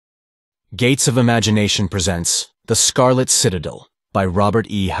Gates of Imagination presents The Scarlet Citadel by Robert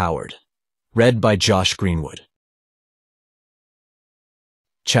E. Howard. Read by Josh Greenwood.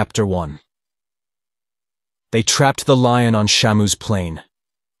 Chapter 1. They trapped the lion on Shamu's plain.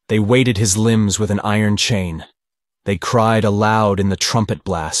 They weighted his limbs with an iron chain. They cried aloud in the trumpet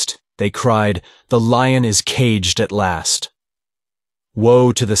blast. They cried, "The lion is caged at last."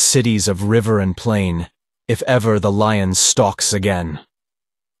 Woe to the cities of river and plain, if ever the lion stalks again.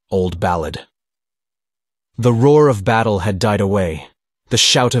 Old Ballad. The roar of battle had died away. The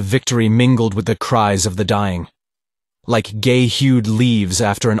shout of victory mingled with the cries of the dying. Like gay-hued leaves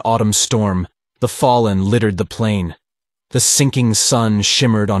after an autumn storm, the fallen littered the plain. The sinking sun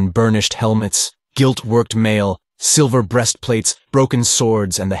shimmered on burnished helmets, gilt-worked mail, silver breastplates, broken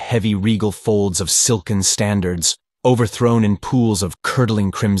swords, and the heavy regal folds of silken standards, overthrown in pools of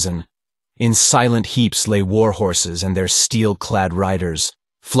curdling crimson. In silent heaps lay war horses and their steel-clad riders,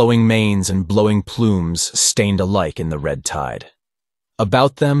 flowing manes and blowing plumes stained alike in the red tide.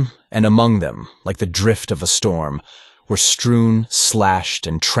 About them, and among them, like the drift of a storm, were strewn, slashed,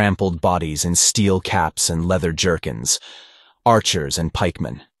 and trampled bodies in steel caps and leather jerkins, archers and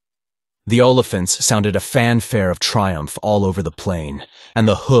pikemen. The olifants sounded a fanfare of triumph all over the plain, and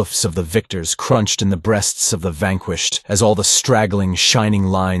the hoofs of the victors crunched in the breasts of the vanquished as all the straggling, shining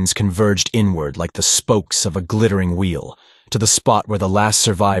lines converged inward like the spokes of a glittering wheel, to the spot where the last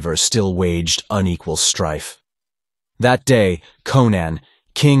survivor still waged unequal strife. That day, Conan,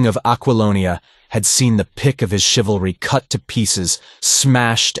 king of Aquilonia, had seen the pick of his chivalry cut to pieces,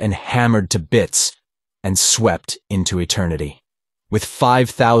 smashed and hammered to bits, and swept into eternity. With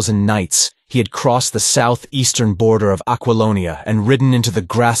 5,000 knights, he had crossed the southeastern border of Aquilonia and ridden into the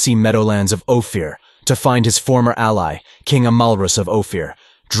grassy meadowlands of Ophir to find his former ally, King Amalrus of Ophir,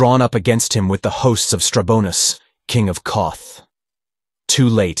 drawn up against him with the hosts of Strabonus, king of Koth. Too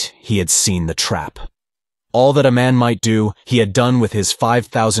late, he had seen the trap. All that a man might do, he had done with his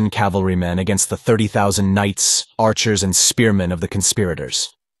 5,000 cavalrymen against the 30,000 knights, archers, and spearmen of the conspirators.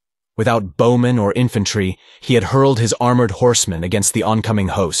 Without bowmen or infantry, he had hurled his armored horsemen against the oncoming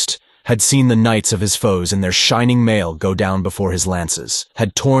host, had seen the knights of his foes in their shining mail go down before his lances,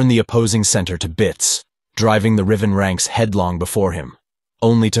 had torn the opposing center to bits, driving the riven ranks headlong before him,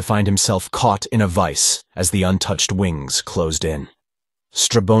 only to find himself caught in a vice as the untouched wings closed in.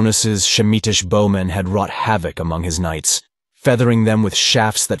 Strabonus's Shemitish bowmen had wrought havoc among his knights, feathering them with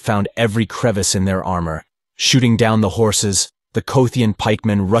shafts that found every crevice in their armor, shooting down the horses, the Kothian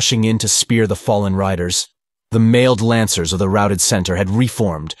pikemen rushing in to spear the fallen riders. The mailed lancers of the routed center had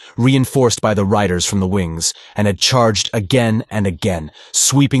reformed, reinforced by the riders from the wings, and had charged again and again,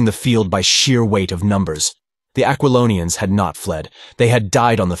 sweeping the field by sheer weight of numbers. The Aquilonians had not fled. They had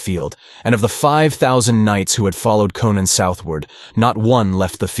died on the field, and of the 5,000 knights who had followed Conan southward, not one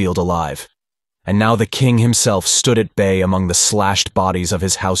left the field alive. And now the king himself stood at bay among the slashed bodies of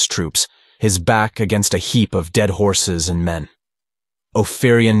his house troops, his back against a heap of dead horses and men.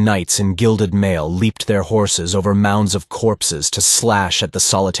 Ophirian knights in gilded mail leaped their horses over mounds of corpses to slash at the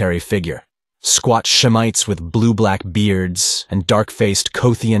solitary figure. Squat Shemites with blue-black beards and dark-faced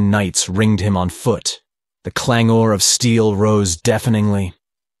Kothian knights ringed him on foot. The clangor of steel rose deafeningly.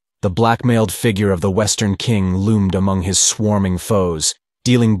 The black-mailed figure of the Western king loomed among his swarming foes,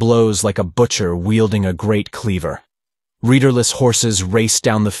 dealing blows like a butcher wielding a great cleaver. Readerless horses raced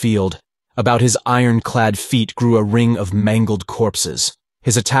down the field. About his iron-clad feet grew a ring of mangled corpses.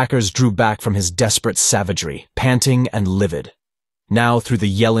 His attackers drew back from his desperate savagery, panting and livid. Now through the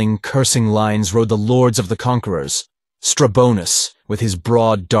yelling, cursing lines rode the lords of the conquerors. Strabonus, with his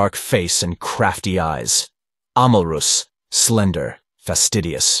broad, dark face and crafty eyes. Amalrus, slender,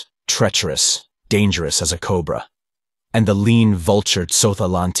 fastidious, treacherous, dangerous as a cobra. And the lean vulture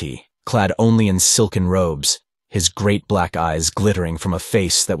Tsotha, clad only in silken robes, his great black eyes glittering from a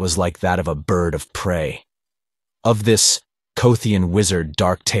face that was like that of a bird of prey. Of this Kothian wizard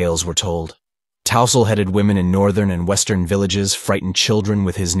dark tales were told. Tousle-headed women in northern and western villages frightened children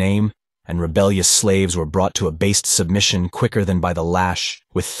with his name, and rebellious slaves were brought to abased submission quicker than by the lash,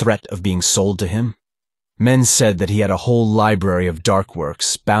 with threat of being sold to him. Men said that he had a whole library of dark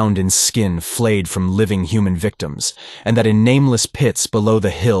works, bound in skin flayed from living human victims, and that in nameless pits below the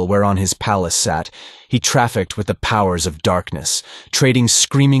hill whereon his palace sat, he trafficked with the powers of darkness, trading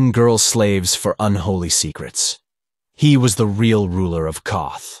screaming girl slaves for unholy secrets. He was the real ruler of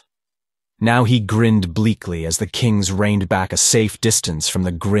Koth. Now he grinned bleakly as the kings reined back a safe distance from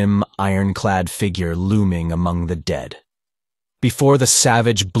the grim, iron-clad figure looming among the dead. Before the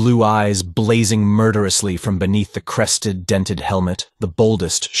savage blue eyes blazing murderously from beneath the crested, dented helmet, the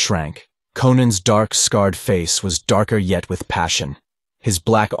boldest shrank. Conan's dark, scarred face was darker yet with passion. His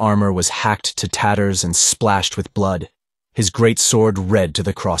black armor was hacked to tatters and splashed with blood, his great sword red to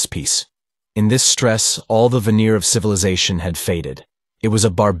the crosspiece. In this stress, all the veneer of civilization had faded. It was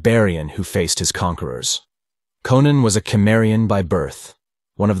a barbarian who faced his conquerors. Conan was a Cimmerian by birth,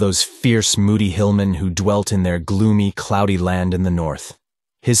 one of those fierce, moody hillmen who dwelt in their gloomy, cloudy land in the north.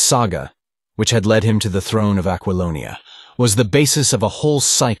 His saga, which had led him to the throne of Aquilonia, was the basis of a whole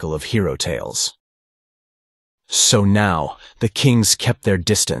cycle of hero tales. So now, the kings kept their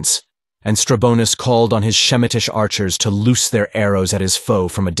distance, and Strabonus called on his Shemitish archers to loose their arrows at his foe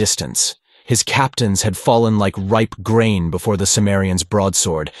from a distance. His captains had fallen like ripe grain before the Cimmerian's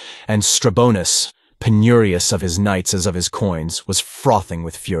broadsword, and Strabonus, penurious of his knights as of his coins, was frothing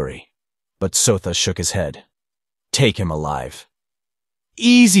with fury. But Tsotha shook his head. "Take him alive."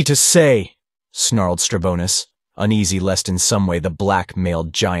 "Easy to say," snarled Strabonus, uneasy lest in some way the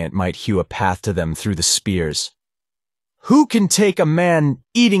black-mailed giant might hew a path to them through the spears. "Who can take a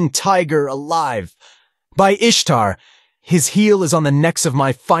man-eating tiger alive? By Ishtar, his heel is on the necks of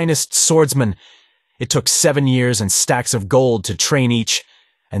my finest swordsmen. It took 7 years and stacks of gold to train each,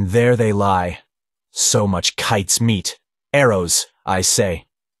 and there they lie. So much kite's meat. Arrows, I say."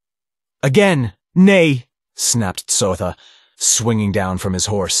 "Again, nay," snapped Tsotha, swinging down from his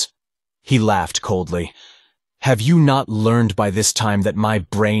horse. He laughed coldly. "Have you not learned by this time that my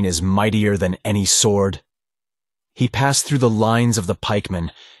brain is mightier than any sword?" He passed through the lines of the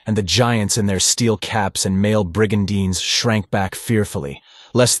pikemen, and the giants in their steel caps and male brigandines shrank back fearfully,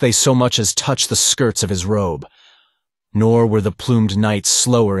 lest they so much as touch the skirts of his robe. Nor were the plumed knights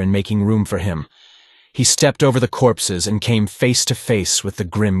slower in making room for him. He stepped over the corpses and came face to face with the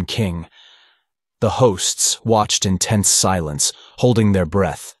grim king. The hosts watched in tense silence, holding their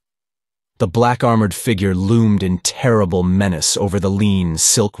breath. The black-armored figure loomed in terrible menace over the lean,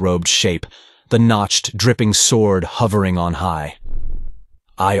 silk-robed shape, the notched, dripping sword hovering on high.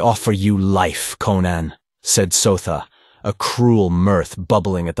 "I offer you life, Conan," said Tsotha, a cruel mirth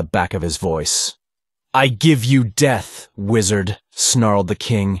bubbling at the back of his voice. "I give you death, wizard," snarled the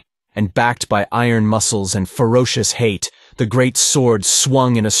king, and backed by iron muscles and ferocious hate, the great sword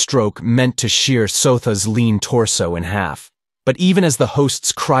swung in a stroke meant to shear Tsotha's lean torso in half. But even as the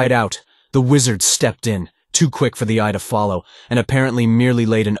hosts cried out, the wizard stepped in, too quick for the eye to follow, and apparently merely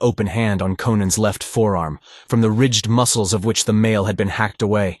laid an open hand on Conan's left forearm, from the ridged muscles of which the mail had been hacked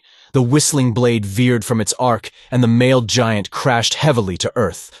away. The whistling blade veered from its arc, and the mailed giant crashed heavily to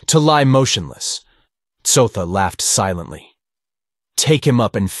earth, to lie motionless. Tsotha laughed silently. "Take him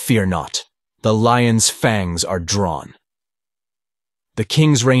up and fear not. The lion's fangs are drawn." The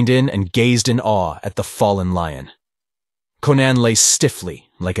kings reined in and gazed in awe at the fallen lion. Conan lay stiffly,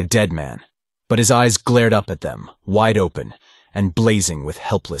 like a dead man, but his eyes glared up at them, wide open, and blazing with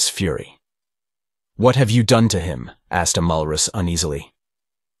helpless fury. "What have you done to him?" asked Amalrus uneasily.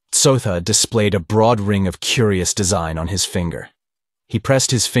 Tsotha displayed a broad ring of curious design on his finger. He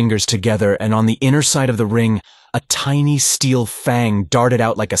pressed his fingers together, and on the inner side of the ring, a tiny steel fang darted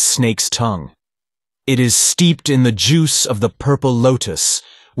out like a snake's tongue. "It is steeped in the juice of the purple lotus,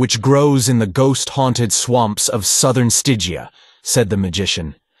 which grows in the ghost-haunted swamps of southern Stygia," said the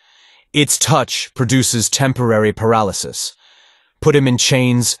magician. "Its touch produces temporary paralysis. Put him in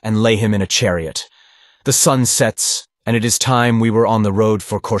chains and lay him in a chariot. The sun sets, and it is time we were on the road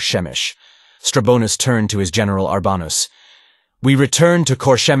for Korshemish." Strabonus turned to his general Arbanus. "We return to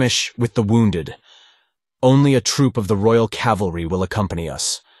Korshemish with the wounded. Only a troop of the royal cavalry will accompany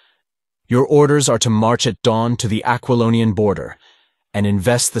us. Your orders are to march at dawn to the Aquilonian border and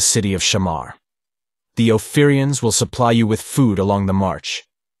invest the city of Shamar. The Ophirians will supply you with food along the march.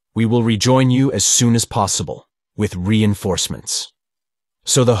 We will rejoin you as soon as possible, with reinforcements."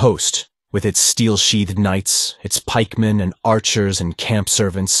 So the host, with its steel-sheathed knights, its pikemen and archers and camp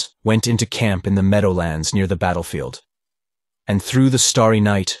servants, went into camp in the meadowlands near the battlefield. And through the starry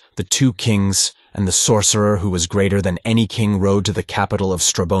night, the 2 kings and the sorcerer who was greater than any king rode to the capital of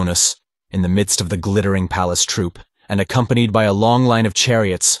Strabonus, in the midst of the glittering palace troop, and accompanied by a long line of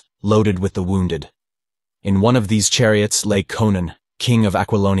chariots loaded with the wounded. In one of these chariots lay Conan, king of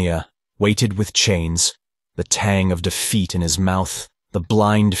Aquilonia, weighted with chains, the tang of defeat in his mouth, the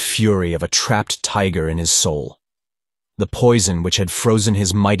blind fury of a trapped tiger in his soul. The poison which had frozen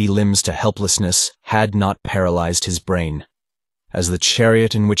his mighty limbs to helplessness had not paralyzed his brain. As the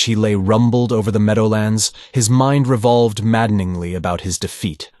chariot in which he lay rumbled over the meadowlands, his mind revolved maddeningly about his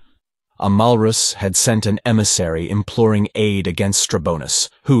defeat. Amalrus had sent an emissary imploring aid against Strabonus,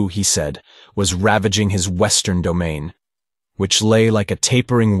 who, he said, was ravaging his western domain, which lay like a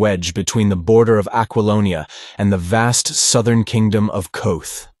tapering wedge between the border of Aquilonia and the vast southern kingdom of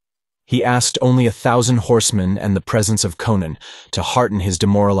Koth. He asked only 1,000 horsemen and the presence of Conan to hearten his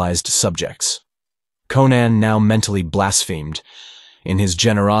demoralized subjects. Conan now mentally blasphemed. In his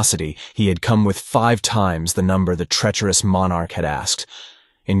generosity, he had come with 5 times the number the treacherous monarch had asked.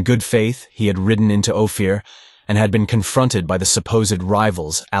 In good faith, he had ridden into Ophir and had been confronted by the supposed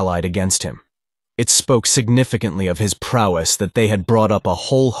rivals allied against him. It spoke significantly of his prowess that they had brought up a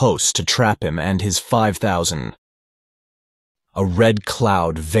whole host to trap him and his 5,000. A red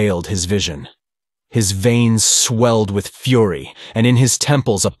cloud veiled his vision. His veins swelled with fury, and in his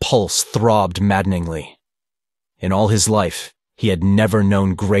temples a pulse throbbed maddeningly. In all his life, he had never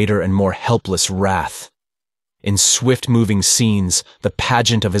known greater and more helpless wrath. In swift-moving scenes, the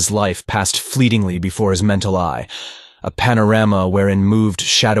pageant of his life passed fleetingly before his mental eye, a panorama wherein moved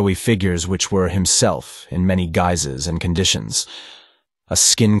shadowy figures which were himself in many guises and conditions. A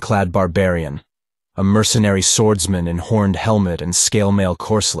skin-clad barbarian, a mercenary swordsman in horned helmet and scale-mail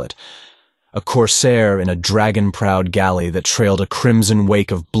corselet, a corsair in a dragon-prowed galley that trailed a crimson wake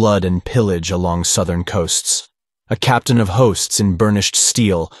of blood and pillage along southern coasts, a captain of hosts in burnished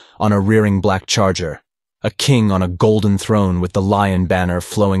steel on a rearing black charger, a king on a golden throne with the lion banner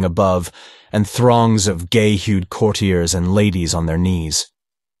flowing above, and throngs of gay-hued courtiers and ladies on their knees.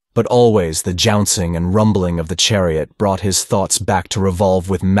 But always the jouncing and rumbling of the chariot brought his thoughts back to revolve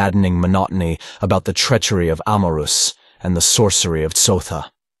with maddening monotony about the treachery of Amorous and the sorcery of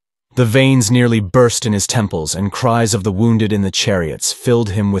Tsotha. The veins nearly burst in his temples, and cries of the wounded in the chariots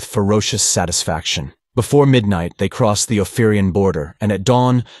filled him with ferocious satisfaction. Before midnight they crossed the Ophirian border, and at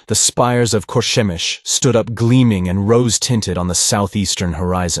dawn the spires of Korshemish stood up gleaming and rose-tinted on the southeastern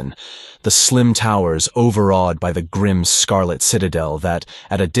horizon, the slim towers overawed by the grim Scarlet Citadel that,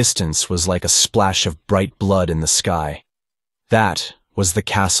 at a distance, was like a splash of bright blood in the sky. That was the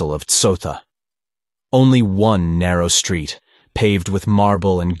castle of Tsotha. Only one narrow street, paved with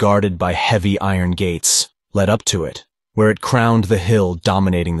marble and guarded by heavy iron gates, led up to it, where it crowned the hill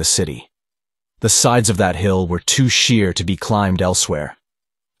dominating the city. The sides of that hill were too sheer to be climbed elsewhere.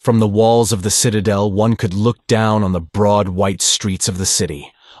 From the walls of the citadel one could look down on the broad white streets of the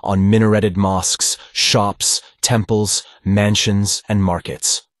city, on minareted mosques, shops, temples, mansions, and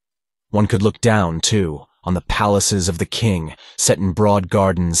markets. One could look down, too, on the palaces of the king, set in broad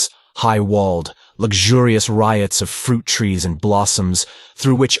gardens, high-walled, luxurious riots of fruit trees and blossoms,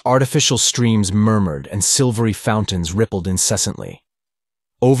 through which artificial streams murmured and silvery fountains rippled incessantly.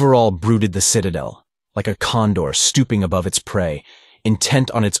 Over all brooded the citadel, like a condor stooping above its prey, intent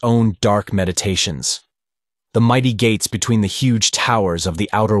on its own dark meditations. The mighty gates between the huge towers of the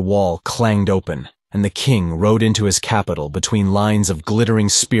outer wall clanged open, and the king rode into his capital between lines of glittering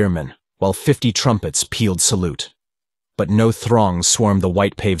spearmen, while 50 trumpets pealed salute. But no throngs swarmed the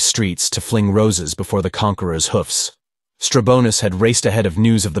white-paved streets to fling roses before the conqueror's hoofs. Strabonus had raced ahead of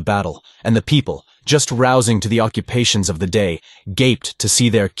news of the battle, and the people, just rousing to the occupations of the day, gaped to see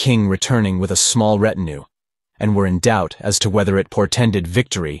their king returning with a small retinue, and were in doubt as to whether it portended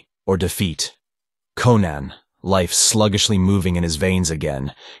victory or defeat. Conan, life sluggishly moving in his veins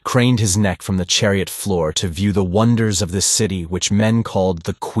again, craned his neck from the chariot floor to view the wonders of this city which men called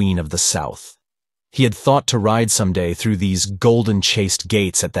the Queen of the South. He had thought to ride someday through these golden-chased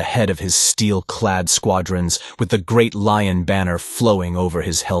gates at the head of his steel-clad squadrons, with the great lion banner flowing over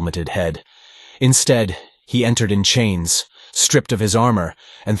his helmeted head. Instead, he entered in chains, stripped of his armor,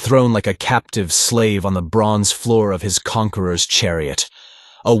 and thrown like a captive slave on the bronze floor of his conqueror's chariot.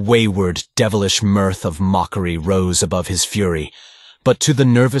 A wayward, devilish mirth of mockery rose above his fury, but to the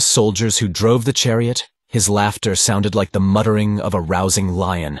nervous soldiers who drove the chariot, his laughter sounded like the muttering of a rousing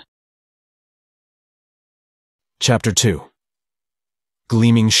lion. Chapter 2.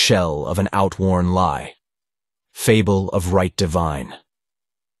 Gleaming Shell of an Outworn Lie. Fable of Right Divine.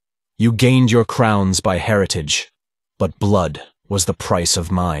 You gained your crowns by heritage, but blood was the price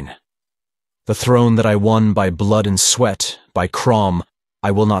of mine. The throne that I won by blood and sweat, by crom,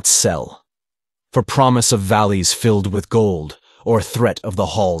 I will not sell, for promise of valleys filled with gold, or threat of the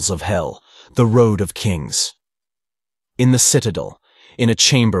halls of hell, the road of kings. In the citadel, in a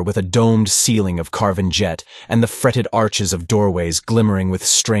chamber with a domed ceiling of carven jet, and the fretted arches of doorways glimmering with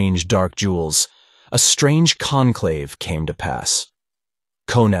strange dark jewels, a strange conclave came to pass.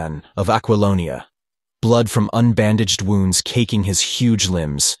 Conan of Aquilonia, blood from unbandaged wounds caking his huge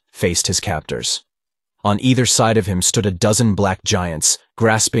limbs, faced his captors. On either side of him stood a dozen black giants,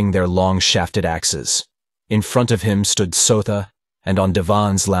 grasping their long-shafted axes. In front of him stood Tsotha, and on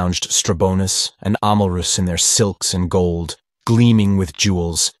divans lounged Strabonus and Amalrus in their silks and gold, gleaming with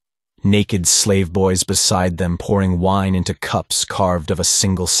jewels, naked slave boys beside them pouring wine into cups carved of a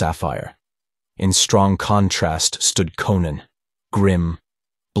single sapphire. In strong contrast stood Conan, grim,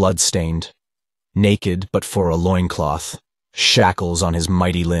 blood-stained, naked but for a loincloth, shackles on his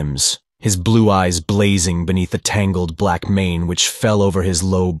mighty limbs, his blue eyes blazing beneath the tangled black mane which fell over his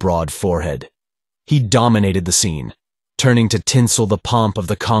low, broad forehead. He dominated the scene, turning to tinsel the pomp of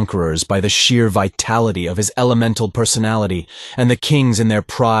the conquerors by the sheer vitality of his elemental personality, and the kings in their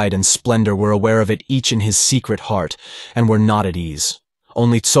pride and splendor were aware of it each in his secret heart, and were not at ease.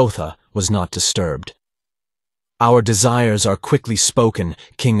 Only Tsotha was not disturbed. "Our desires are quickly spoken,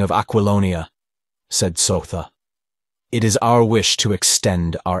 King of Aquilonia," said Tsotha. "It is our wish to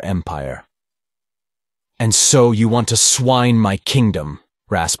extend our empire." "And so you want to swine my kingdom,"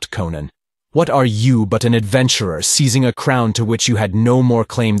 rasped Conan. "What are you but an adventurer seizing a crown to which you had no more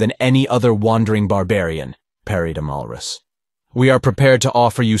claim than any other wandering barbarian?" parried Amalrus. "We are prepared to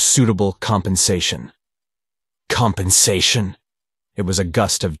offer you suitable compensation." "Compensation?" It was a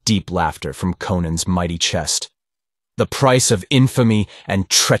gust of deep laughter from Conan's mighty chest. "The price of infamy and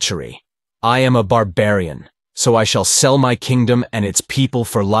treachery. I am a barbarian, so I shall sell my kingdom and its people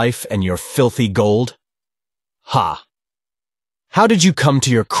for life and your filthy gold? Ha! How did you come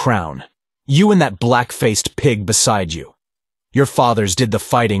to your crown? You and that black-faced pig beside you. Your fathers did the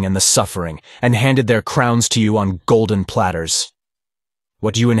fighting and the suffering, and handed their crowns to you on golden platters.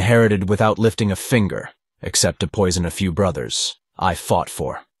 What you inherited without lifting a finger, except to poison a few brothers, I fought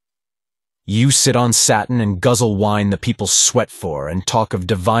for. You sit on satin and guzzle wine the people sweat for, and talk of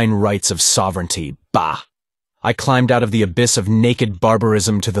divine rights of sovereignty. Bah! I climbed out of the abyss of naked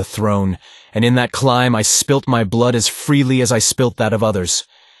barbarism to the throne, and in that climb I spilt my blood as freely as I spilt that of others.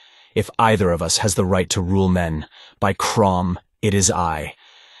 If either of us has the right to rule men, by Crom, it is I.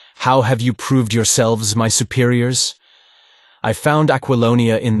 How have you proved yourselves, my superiors? I found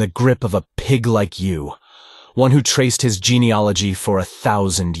Aquilonia in the grip of a pig like you, one who traced his genealogy for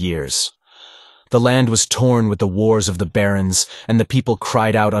 1,000 years. The land was torn with the wars of the barons, and the people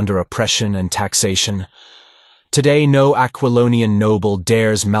cried out under oppression and taxation. Today no Aquilonian noble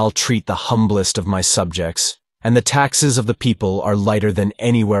dares maltreat the humblest of my subjects, and the taxes of the people are lighter than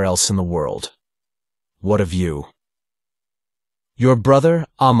anywhere else in the world. What of you? Your brother,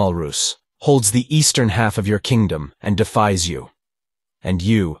 Amalrus, holds the eastern half of your kingdom and defies you. And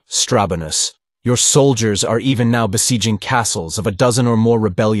you, Strabanus, your soldiers are even now besieging castles of a dozen or more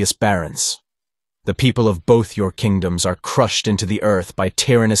rebellious barons. The people of both your kingdoms are crushed into the earth by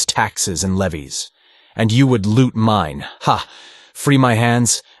tyrannous taxes and levies. And you would loot mine. Ha! Free my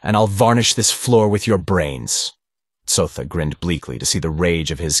hands, and I'll varnish this floor with your brains. Tsotha grinned bleakly to see the rage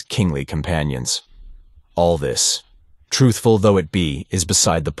of his kingly companions. All this, truthful though it be, is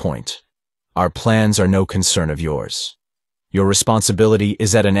beside the point. Our plans are no concern of yours. Your responsibility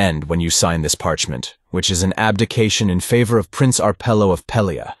is at an end when you sign this parchment, which is an abdication in favor of Prince Arpello of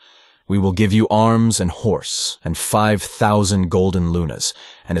Pelia. We will give you arms and horse, and 5,000 golden lunas,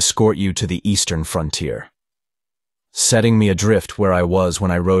 and escort you to the eastern frontier. Setting me adrift where I was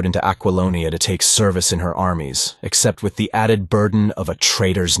when I rode into Aquilonia to take service in her armies, except with the added burden of a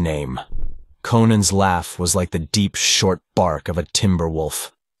traitor's name. Conan's laugh was like the deep, short bark of a timber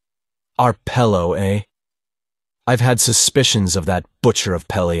wolf. Arpello, eh? I've had suspicions of that butcher of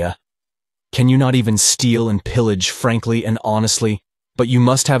Pelia. Can you not even steal and pillage frankly and honestly? But you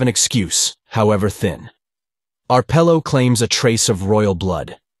must have an excuse, however thin. Arpello claims a trace of royal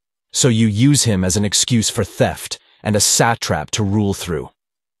blood, so you use him as an excuse for theft and a satrap to rule through.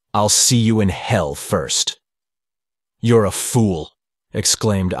 I'll see you in hell first. You're a fool,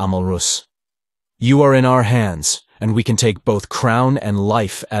 exclaimed Amalrus. You are in our hands, and we can take both crown and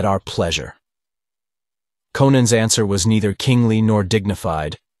life at our pleasure. Conan's answer was neither kingly nor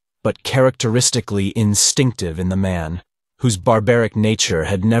dignified, but characteristically instinctive in the man, whose barbaric nature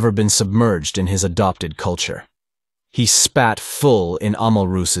had never been submerged in his adopted culture. He spat full in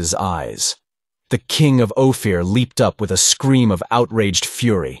Amalrus's eyes. The king of Ophir leaped up with a scream of outraged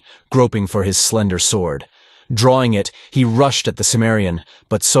fury, groping for his slender sword. Drawing it, he rushed at the Cimmerian,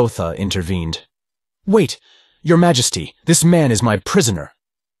 but Tsotha intervened. "Wait, your majesty, this man is my prisoner."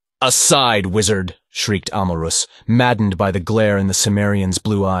 "Aside, wizard!" shrieked Amalrus, maddened by the glare in the Cimmerian's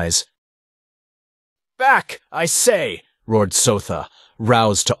blue eyes. "Back, I say!" roared Tsotha,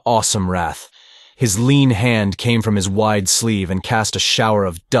 roused to awesome wrath. His lean hand came from his wide sleeve and cast a shower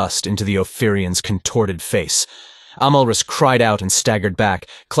of dust into the Ophirian's contorted face. Amalrus cried out and staggered back,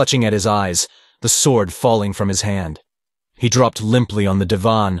 clutching at his eyes, the sword falling from his hand. He dropped limply on the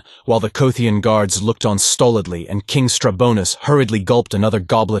divan, while the Kothian guards looked on stolidly, and King Strabonus hurriedly gulped another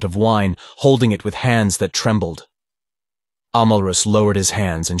goblet of wine, holding it with hands that trembled. Amalrus lowered his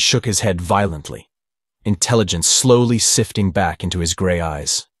hands and shook his head violently, intelligence slowly sifting back into his gray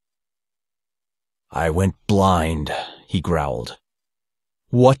eyes. "I went blind," he growled.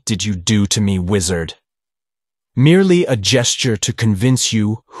 What did you do to me, wizard? Merely a gesture to convince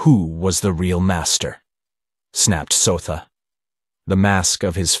you who was the real master, snapped Tsotha. The mask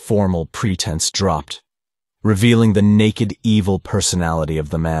of his formal pretense dropped, revealing the naked evil personality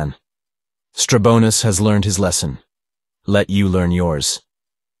of the man. Strabonus has learned his lesson. Let you learn yours.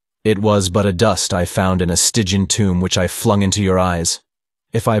 It was but a dust I found in a Stygian tomb which I flung into your eyes.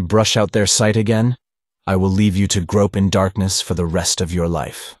 If I brush out their sight again, I will leave you to grope in darkness for the rest of your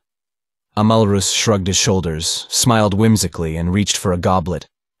life. Amalrus shrugged his shoulders, smiled whimsically, and reached for a goblet,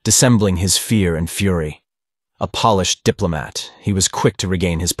 dissembling his fear and fury. A polished diplomat, he was quick to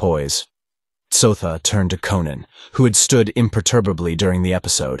regain his poise. Tsotha turned to Conan, who had stood imperturbably during the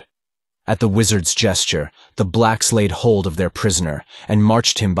episode. At the wizard's gesture, the blacks laid hold of their prisoner and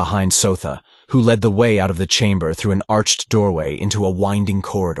marched him behind Tsotha, who led the way out of the chamber through an arched doorway into a winding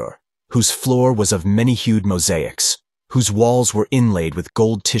corridor, whose floor was of many-hued mosaics, whose walls were inlaid with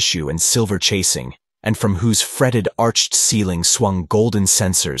gold tissue and silver chasing, and from whose fretted arched ceiling swung golden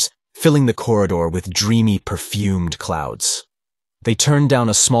censers, filling the corridor with dreamy perfumed clouds. They turned down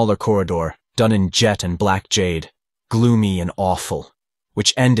a smaller corridor, done in jet and black jade, gloomy and awful,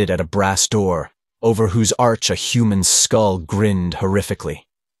 which ended at a brass door, over whose arch a human skull grinned horrifically.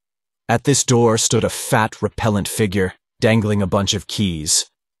 At this door stood a fat, repellent figure, dangling a bunch of keys.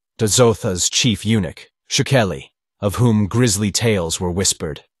 Tsotha's chief eunuch, Shukeli, of whom grisly tales were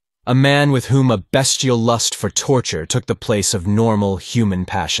whispered. A man with whom a bestial lust for torture took the place of normal human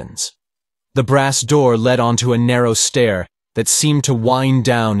passions. The brass door led onto a narrow stair that seemed to wind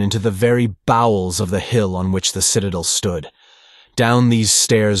down into the very bowels of the hill on which the citadel stood. Down these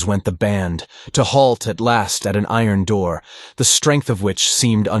stairs went the band, to halt at last at an iron door, the strength of which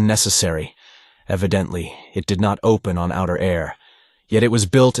seemed unnecessary. Evidently, it did not open on outer air, yet it was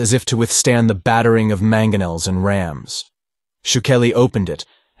built as if to withstand the battering of mangonels and rams. Shukeli opened it,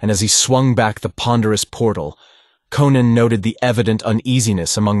 and as he swung back the ponderous portal, Conan noted the evident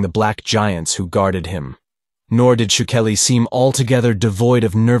uneasiness among the black giants who guarded him. Nor did Shukeli seem altogether devoid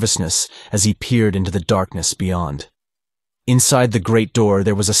of nervousness as he peered into the darkness beyond. Inside the great door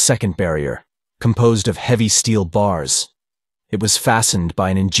there was a second barrier, composed of heavy steel bars. It was fastened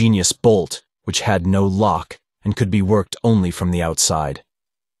by an ingenious bolt which had no lock and could be worked only from the outside.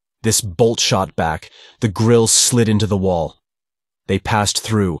 This bolt shot back, the grill slid into the wall. They passed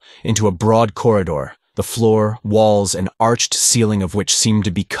through, into a broad corridor, the floor, walls, and arched ceiling of which seemed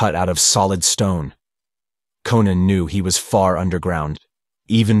to be cut out of solid stone. Conan knew he was far underground,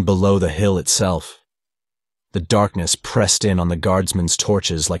 even below the hill itself. The darkness pressed in on the guardsmen's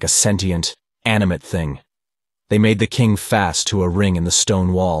torches like a sentient, animate thing. They made the king fast to a ring in the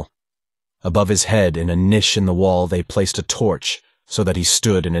stone wall. Above his head, in a niche in the wall, they placed a torch so that he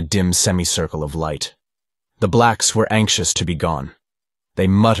stood in a dim semicircle of light. The blacks were anxious to be gone. They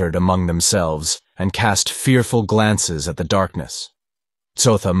muttered among themselves and cast fearful glances at the darkness.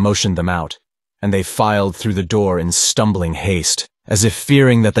 Tsotha motioned them out, and they filed through the door in stumbling haste, as if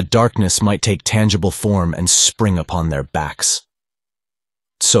fearing that the darkness might take tangible form and spring upon their backs.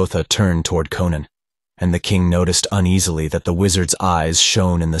 Tsotha turned toward Conan, and the king noticed uneasily that the wizard's eyes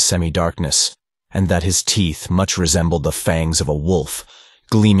shone in the semi-darkness, and that his teeth much resembled the fangs of a wolf,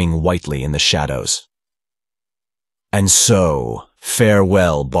 gleaming whitely in the shadows. "And so,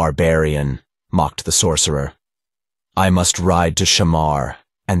 farewell, barbarian," mocked the sorcerer. "I must ride to Shamar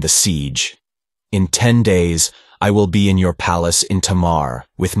and the siege. In 10 days, I will be in your palace in Tamar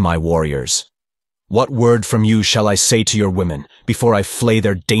with my warriors. What word from you shall I say to your women before I flay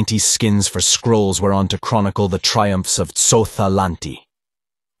their dainty skins for scrolls whereon to chronicle the triumphs of Tsotha Lanti?"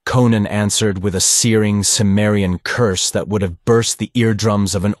 Conan answered with a searing Cimmerian curse that would have burst the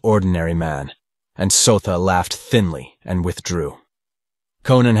eardrums of an ordinary man, and Tsotha laughed thinly and withdrew.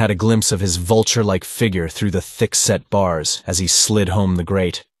 Conan had a glimpse of his vulture-like figure through the thick-set bars as he slid home the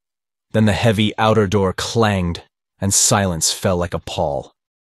grate. Then the heavy outer door clanged, and silence fell like a pall.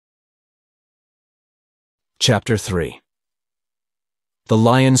 Chapter 3. The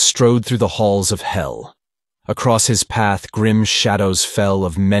lion strode through the halls of hell. Across his path grim shadows fell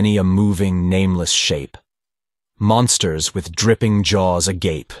of many a moving, nameless shape. Monsters with dripping jaws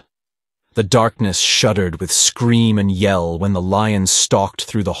agape. The darkness shuddered with scream and yell when the lion stalked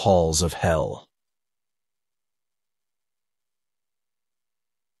through the halls of hell.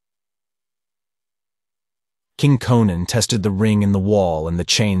 King Conan tested the ring in the wall and the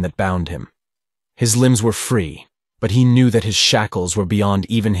chain that bound him. His limbs were free, but he knew that his shackles were beyond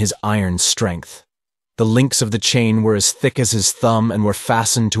even his iron strength. The links of the chain were as thick as his thumb and were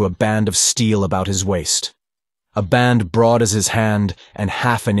fastened to a band of steel about his waist. A band broad as his hand and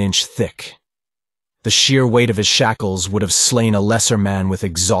half an inch thick. The sheer weight of his shackles would have slain a lesser man with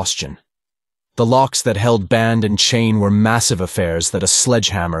exhaustion. The locks that held band and chain were massive affairs that a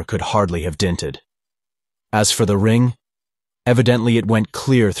sledgehammer could hardly have dinted. As for the ring, evidently it went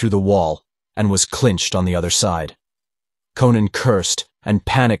clear through the wall and was clinched on the other side. Conan cursed, and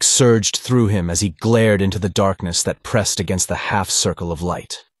panic surged through him as he glared into the darkness that pressed against the half-circle of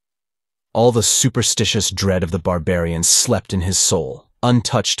light. All the superstitious dread of the barbarian slept in his soul,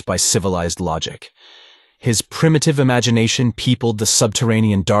 untouched by civilized logic. His primitive imagination peopled the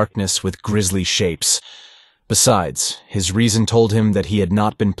subterranean darkness with grisly shapes. Besides, his reason told him that he had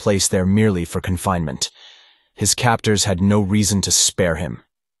not been placed there merely for confinement. His captors had no reason to spare him.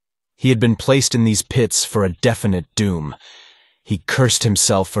 He had been placed in these pits for a definite doom. He cursed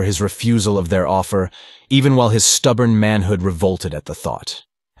himself for his refusal of their offer, even while his stubborn manhood revolted at the thought.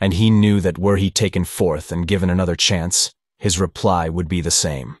 And he knew that were he taken forth and given another chance, his reply would be the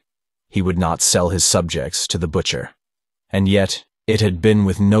same. He would not sell his subjects to the butcher. And yet, it had been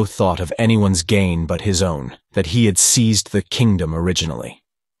with no thought of anyone's gain but his own that he had seized the kingdom originally.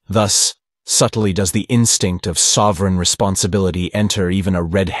 Thus, subtly does the instinct of sovereign responsibility enter even a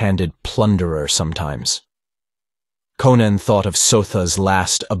red-handed plunderer sometimes. Conan thought of Tsotha's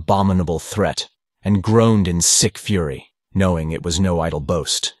last abominable threat, and groaned in sick fury, knowing it was no idle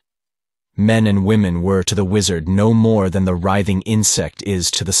boast. Men and women were to the wizard no more than the writhing insect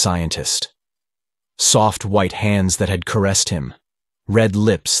is to the scientist. Soft white hands that had caressed him, red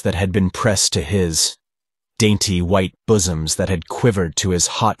lips that had been pressed to his, dainty white bosoms that had quivered to his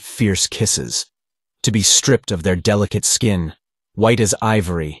hot, fierce kisses, to be stripped of their delicate skin, white as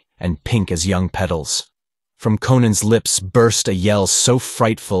ivory and pink as young petals. From Conan's lips burst a yell so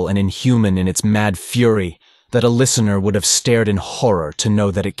frightful and inhuman in its mad fury that a listener would have stared in horror to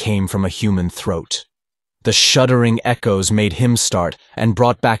know that it came from a human throat. The shuddering echoes made him start and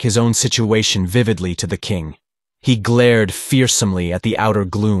brought back his own situation vividly to the king. He glared fearsomely at the outer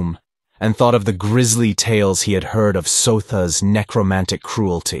gloom and thought of the grisly tales he had heard of Tsotha's necromantic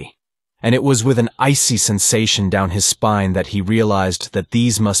cruelty. And it was with an icy sensation down his spine that he realized that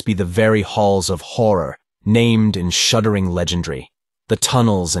these must be the very halls of horror named in shuddering legendry, the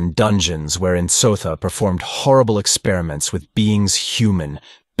tunnels and dungeons wherein Tsotha performed horrible experiments with beings human,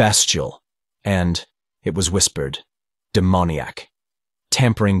 bestial, and, it was whispered, demoniac,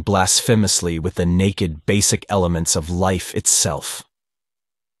 tampering blasphemously with the naked basic elements of life itself.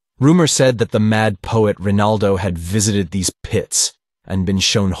 Rumor said that the mad poet Rinaldo had visited these pits and been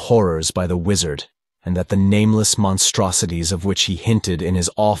shown horrors by the wizard, and that the nameless monstrosities of which he hinted in his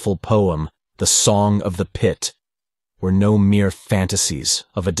awful poem, The Song of the Pit, were no mere fantasies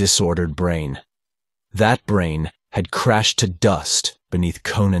of a disordered brain. That brain had crashed to dust beneath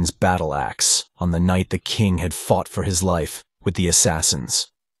Conan's battle axe on the night the king had fought for his life with the assassins.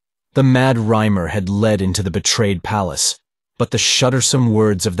 The mad rhymer had led into the betrayed palace, but the shuddersome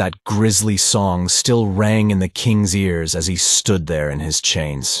words of that grisly song still rang in the king's ears as he stood there in his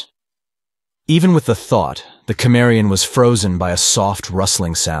chains. Even with the thought, the Cimmerian was frozen by a soft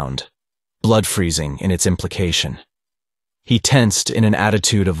rustling sound, blood-freezing in its implication. He tensed in an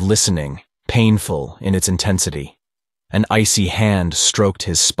attitude of listening, painful in its intensity. An icy hand stroked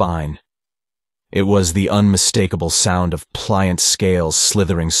his spine. It was the unmistakable sound of pliant scales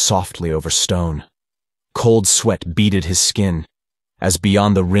slithering softly over stone. Cold sweat beaded his skin, as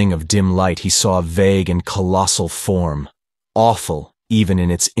beyond the ring of dim light he saw a vague and colossal form, awful even in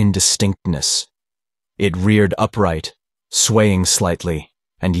its indistinctness. It reared upright, swaying slightly,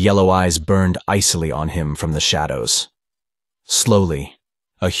 and yellow eyes burned icily on him from the shadows. Slowly,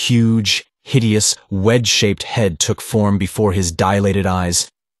 a huge, hideous, wedge-shaped head took form before his dilated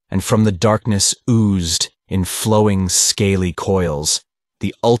eyes, and from the darkness oozed, in flowing, scaly coils,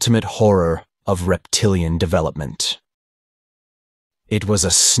 the ultimate horror of reptilian development. It was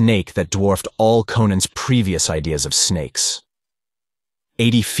a snake that dwarfed all Conan's previous ideas of snakes.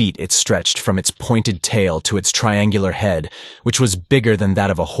 80 feet it stretched from its pointed tail to its triangular head, which was bigger than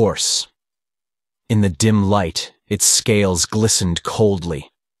that of a horse. In the dim light, its scales glistened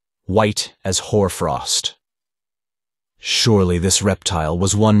coldly, white as hoarfrost. Surely this reptile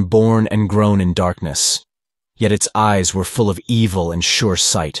was one born and grown in darkness, yet its eyes were full of evil and sure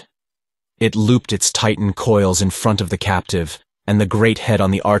sight. It looped its tightened coils in front of the captive, and the great head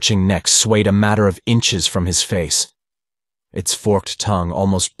on the arching neck swayed a matter of inches from his face. Its forked tongue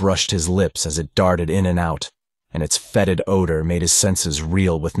almost brushed his lips as it darted in and out, and its fetid odor made his senses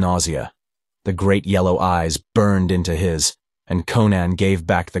reel with nausea. The great yellow eyes burned into his, and Conan gave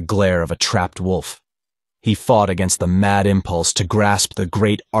back the glare of a trapped wolf. He fought against the mad impulse to grasp the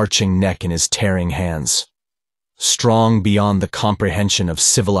great arching neck in his tearing hands. Strong beyond the comprehension of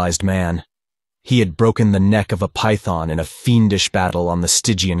civilized man, He had broken the neck of a python in a fiendish battle on the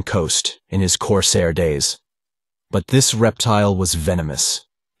Stygian coast in his corsair days. But this reptile was venomous.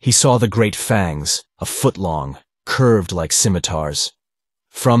 He saw the great fangs, a foot long, curved like scimitars.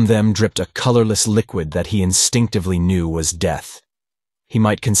 From them dripped a colorless liquid that he instinctively knew was death. He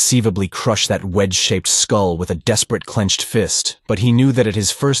might conceivably crush that wedge-shaped skull with a desperate clenched fist, but he knew that at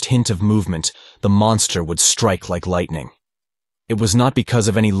his first hint of movement, the monster would strike like lightning. It was not because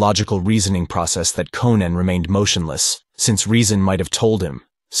of any logical reasoning process that Conan remained motionless, since reason might have told him,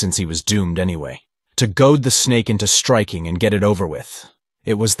 since he was doomed anyway, to goad the snake into striking and get it over with.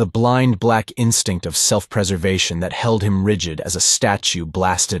 It was the blind black instinct of self-preservation that held him rigid as a statue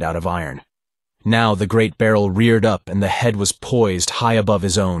blasted out of iron. Now the great barrel reared up and the head was poised high above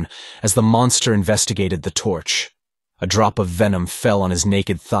his own as the monster investigated the torch. A drop of venom fell on his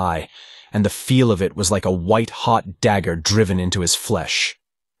naked thigh, and the feel of it was like a white-hot dagger driven into his flesh.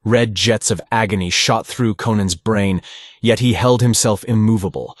 Red jets of agony shot through Conan's brain, yet he held himself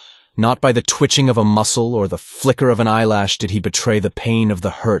immovable. Not by the twitching of a muscle or the flicker of an eyelash did he betray the pain of the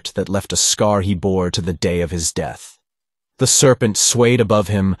hurt that left a scar he bore to the day of his death. The serpent swayed above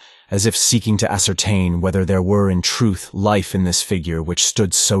him, as if seeking to ascertain whether there were in truth life in this figure which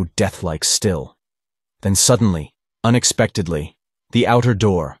stood so death-like still. Then suddenly, unexpectedly, the outer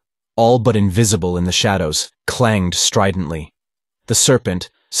door, all but invisible in the shadows, clanged stridently. The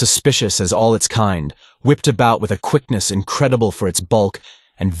serpent, suspicious as all its kind, whipped about with a quickness incredible for its bulk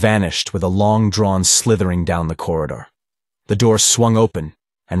and vanished with a long-drawn slithering down the corridor. The door swung open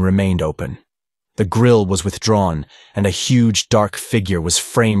and remained open. The grille was withdrawn, and a huge dark figure was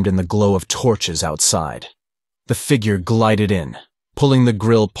framed in the glow of torches outside. The figure glided in, pulling the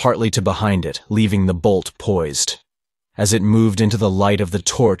grille partly to behind it, leaving the bolt poised. As it moved into the light of the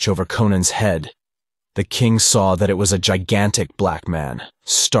torch over Conan's head, the king saw that it was a gigantic black man,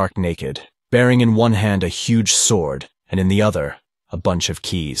 stark naked, bearing in one hand a huge sword, and in the other, a bunch of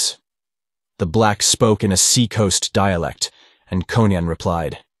keys. The black spoke in a seacoast dialect, and Conan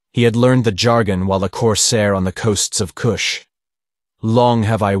replied. He had learned the jargon while a corsair on the coasts of Kush. "Long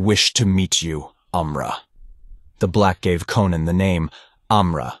have I wished to meet you, Amra." The black gave Conan the name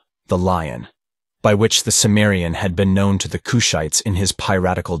Amra, the lion, by which the Cimmerian had been known to the Kushites in his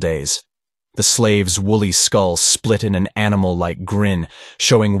piratical days. The slave's woolly skull split in an animal-like grin,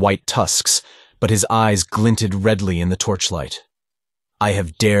 showing white tusks, but his eyes glinted redly in the torchlight. "I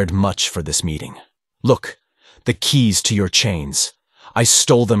have dared much for this meeting. Look, the keys to your chains. I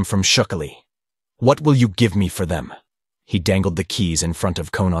stole them from Shukali. What will you give me for them?" He dangled the keys in front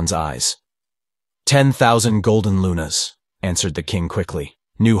of Conan's eyes. 10,000 golden lunas, answered the king quickly,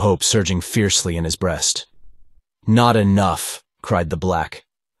 new hope surging fiercely in his breast. "Not enough," cried the black,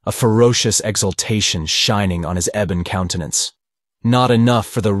 a ferocious exultation shining on his ebon countenance. "Not enough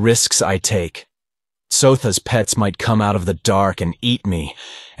for the risks I take. Tsotha's pets might come out of the dark and eat me,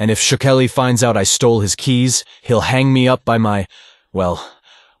 and if Shukali finds out I stole his keys, he'll hang me up by my... Well,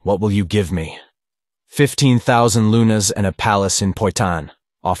 what will you give me?" 15,000 lunas and a palace in Poitan,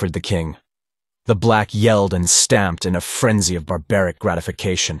 offered the king. The black yelled and stamped in a frenzy of barbaric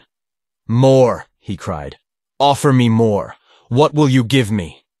gratification. "More," he cried. "Offer me more. What will you give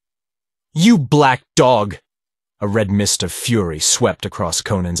me?" "You black dog!" A red mist of fury swept across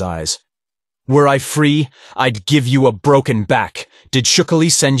Conan's eyes. "Were I free, I'd give you a broken back. Did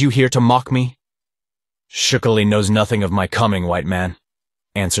Shukali send you here to mock me?" "Shukali knows nothing of my coming, white man,"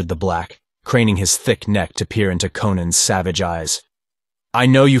 answered the black, craning his thick neck to peer into Conan's savage eyes. "I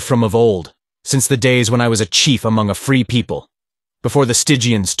know you from of old, since the days when I was a chief among a free people, before the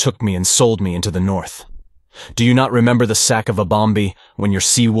Stygians took me and sold me into the north. Do you not remember the sack of Abombi, when your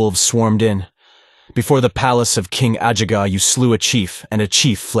sea-wolves swarmed in? Before the palace of King Ajaga you slew a chief, and a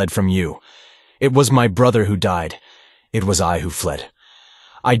chief fled from you. It was my brother who died. It was I who fled.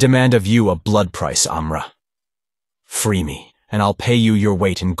 I demand of you a blood price, Amra." "Free me, and I'll pay you your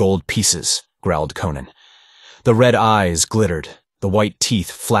weight in gold pieces," growled Conan. The red eyes glittered, the white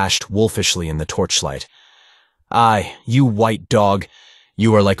teeth flashed wolfishly in the torchlight. "Aye, you white dog,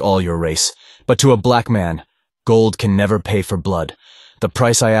 you are like all your race, but to a black man, gold can never pay for blood. The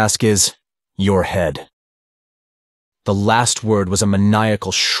price I ask is your head." The last word was a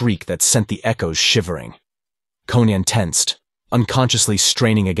maniacal shriek that sent the echoes shivering. Conan tensed, unconsciously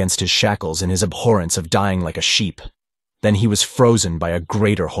straining against his shackles in his abhorrence of dying like a sheep. Then he was frozen by a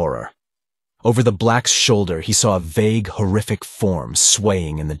greater horror. Over the black's shoulder he saw a vague, horrific form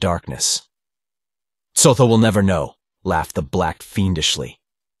swaying in the darkness. "Tsotha will never know," laughed the black fiendishly,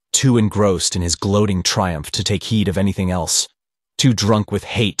 too engrossed in his gloating triumph to take heed of anything else, too drunk with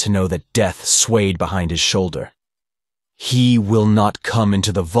hate to know that death swayed behind his shoulder. He will not come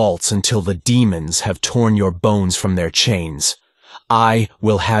into the vaults until the demons have torn your bones from their chains. I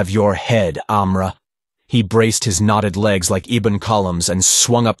will have your head, Amra." He braced his knotted legs like ebon columns and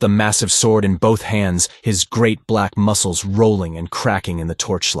swung up the massive sword in both hands, his great black muscles rolling and cracking in the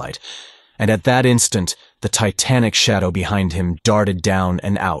torchlight. And at that instant, the titanic shadow behind him darted down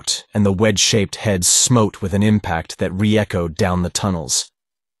and out, and the wedge-shaped head smote with an impact that re-echoed down the tunnels.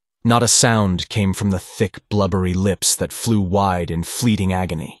 Not a sound came from the thick, blubbery lips that flew wide in fleeting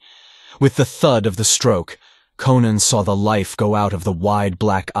agony. With the thud of the stroke, Conan saw the life go out of the wide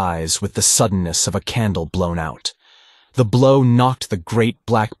black eyes with the suddenness of a candle blown out. The blow knocked the great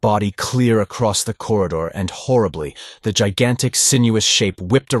black body clear across the corridor, and horribly, the gigantic sinuous shape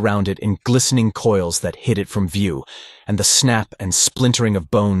whipped around it in glistening coils that hid it from view, and the snap and splintering of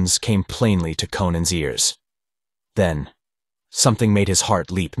bones came plainly to Conan's ears. Then, something made his heart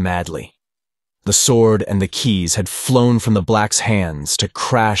leap madly. The sword and the keys had flown from the black's hands to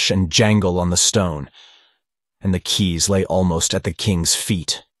crash and jangle on the stone, and the keys lay almost at the king's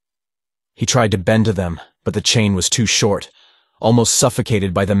feet. He tried to bend to them, but the chain was too short. Almost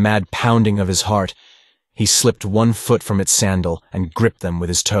suffocated by the mad pounding of his heart, he slipped one foot from its sandal and gripped them with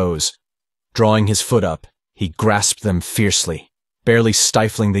his toes. Drawing his foot up, he grasped them fiercely, barely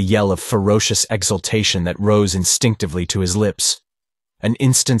stifling the yell of ferocious exultation that rose instinctively to his lips. An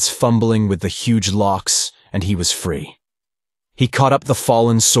instant's fumbling with the huge locks, and he was free. He caught up the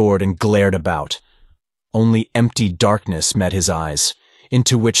fallen sword and glared about. Only empty darkness met his eyes,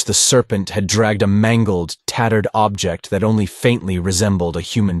 into which the serpent had dragged a mangled, tattered object that only faintly resembled a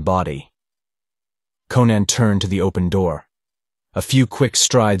human body. Conan turned to the open door. A few quick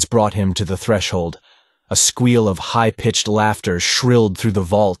strides brought him to the threshold. A squeal of high-pitched laughter shrilled through the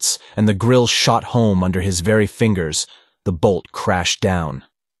vaults, and the grill shot home under his very fingers. The bolt crashed down.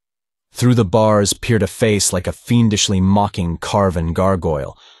 Through the bars peered a face like a fiendishly mocking carven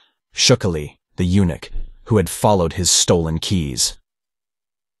gargoyle, Shukali, the eunuch, who had followed his stolen keys.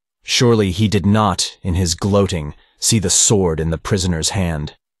 Surely he did not, in his gloating, see the sword in the prisoner's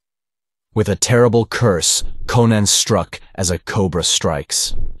hand. With a terrible curse, Conan struck as a cobra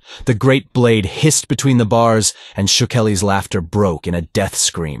strikes. The great blade hissed between the bars, and Shukeli's laughter broke in a death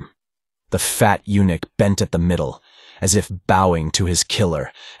scream. The fat eunuch bent at the middle, as if bowing to his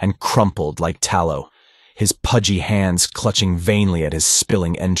killer, and crumpled like tallow, his pudgy hands clutching vainly at his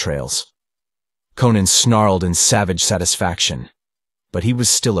spilling entrails. Conan snarled in savage satisfaction, but he was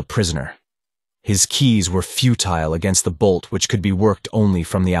still a prisoner. His keys were futile against the bolt which could be worked only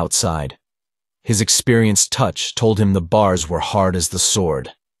from the outside. His experienced touch told him the bars were hard as the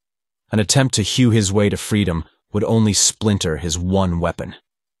sword. An attempt to hew his way to freedom would only splinter his one weapon.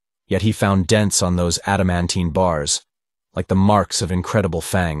 Yet he found dents on those adamantine bars, like the marks of incredible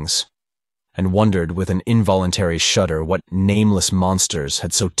fangs, and wondered with an involuntary shudder what nameless monsters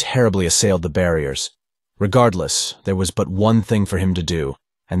had so terribly assailed the barriers. Regardless, there was but one thing for him to do,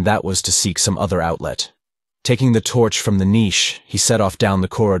 and that was to seek some other outlet. Taking the torch from the niche, he set off down the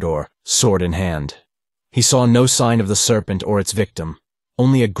corridor, sword in hand. He saw no sign of the serpent or its victim,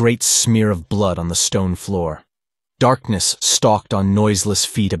 only a great smear of blood on the stone floor. Darkness stalked on noiseless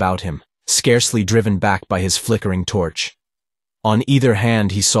feet about him, scarcely driven back by his flickering torch. On either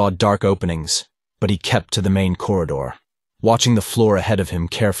hand he saw dark openings, but he kept to the main corridor, watching the floor ahead of him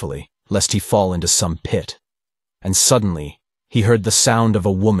carefully, lest he fall into some pit. And suddenly, he heard the sound of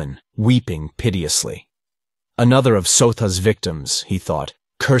a woman weeping piteously. Another of Tsotha's victims, he thought,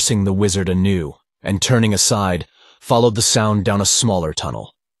 cursing the wizard anew, and turning aside, followed the sound down a smaller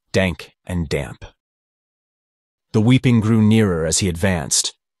tunnel, dank and damp. The weeping grew nearer as he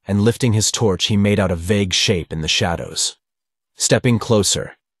advanced, and lifting his torch he made out a vague shape in the shadows. Stepping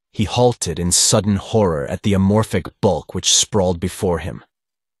closer, he halted in sudden horror at the amorphic bulk which sprawled before him.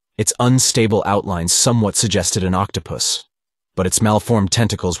 Its unstable outlines somewhat suggested an octopus, but its malformed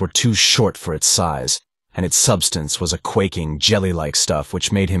tentacles were too short for its size, and its substance was a quaking, jelly-like stuff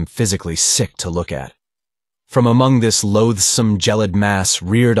which made him physically sick to look at. From among this loathsome, gelid mass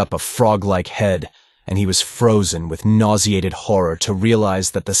reared up a frog-like head, and he was frozen with nauseated horror to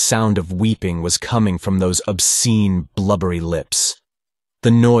realize that the sound of weeping was coming from those obscene, blubbery lips.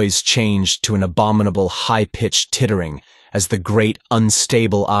 The noise changed to an abominable, high-pitched tittering as the great,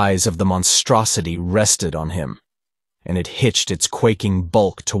 unstable eyes of the monstrosity rested on him, and it hitched its quaking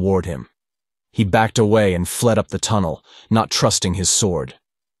bulk toward him. He backed away and fled up the tunnel, not trusting his sword.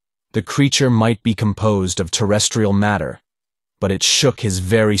 The creature might be composed of terrestrial matter, but it shook his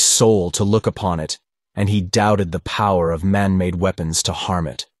very soul to look upon it, and he doubted the power of man-made weapons to harm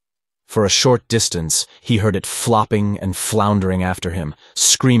it. For a short distance, he heard it flopping and floundering after him,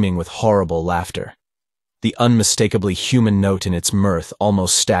 screaming with horrible laughter. The unmistakably human note in its mirth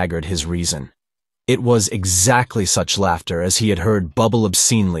almost staggered his reason. It was exactly such laughter as he had heard bubble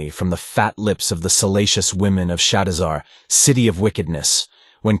obscenely from the fat lips of the salacious women of Shadizar, city of wickedness,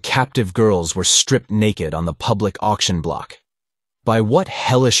 when captive girls were stripped naked on the public auction block. By what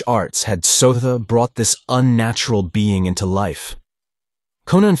hellish arts had Tsotha brought this unnatural being into life?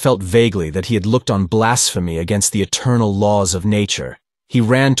 Conan felt vaguely that he had looked on blasphemy against the eternal laws of nature. He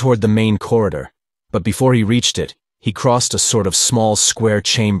ran toward the main corridor, but before he reached it, he crossed a sort of small square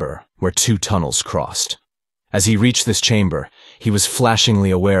chamber where two tunnels crossed. As he reached this chamber, he was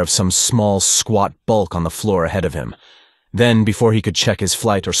flashingly aware of some small, squat bulk on the floor ahead of him. Then, before he could check his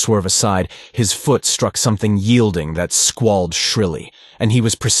flight or swerve aside, his foot struck something yielding that squalled shrilly, and he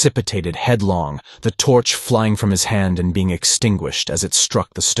was precipitated headlong, the torch flying from his hand and being extinguished as it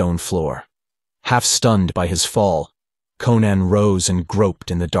struck the stone floor. Half stunned by his fall, Conan rose and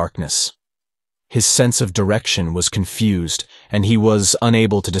groped in the darkness. His sense of direction was confused, and he was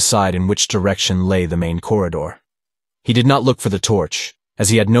unable to decide in which direction lay the main corridor. He did not look for the torch, as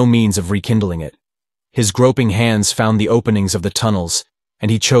he had no means of rekindling it. His groping hands found the openings of the tunnels, and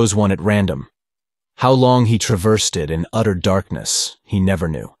he chose one at random. How long he traversed it in utter darkness, he never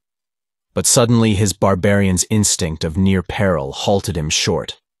knew. But suddenly his barbarian's instinct of near peril halted him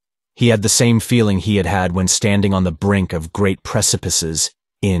short. He had the same feeling he had had when standing on the brink of great precipices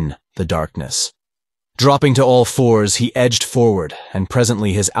in the darkness. Dropping to all fours, he edged forward, and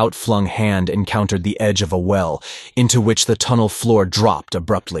presently his outflung hand encountered the edge of a well, into which the tunnel floor dropped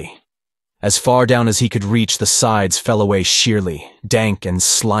abruptly. As far down as he could reach, the sides fell away sheerly, dank and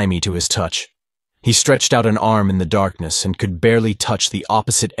slimy to his touch. He stretched out an arm in the darkness and could barely touch the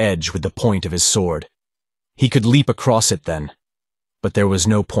opposite edge with the point of his sword. He could leap across it then, but there was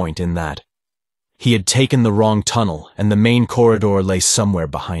no point in that. He had taken the wrong tunnel, and the main corridor lay somewhere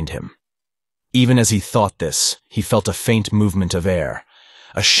behind him. Even as he thought this, he felt a faint movement of air.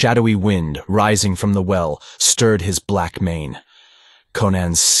 A shadowy wind, rising from the well, stirred his black mane.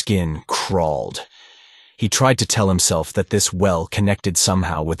 Conan's skin crawled. He tried to tell himself that this well connected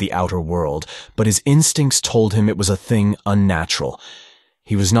somehow with the outer world, but his instincts told him it was a thing unnatural.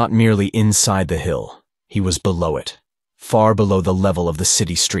 He was not merely inside the hill, he was below it, far below the level of the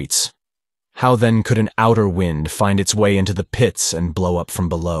city streets. How then could an outer wind find its way into the pits and blow up from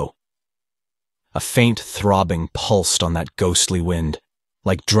below? A faint throbbing pulsed on that ghostly wind,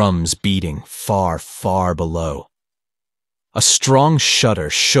 like drums beating far, far below. A strong shudder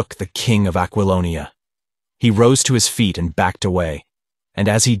shook the king of Aquilonia. He rose to his feet and backed away, and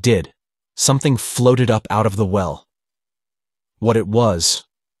as he did, something floated up out of the well. What it was,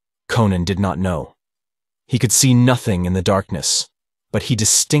 Conan did not know. He could see nothing in the darkness, but he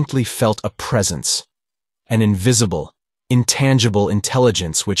distinctly felt a presence, an invisible, intangible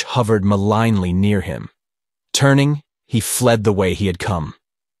intelligence which hovered malignly near him. Turning, he fled the way he had come.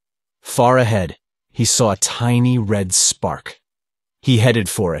 Far ahead, he saw a tiny red spark. He headed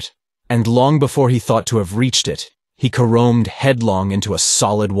for it, and long before he thought to have reached it, he caromed headlong into a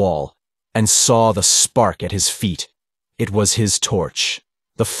solid wall, and saw the spark at his feet. It was his torch,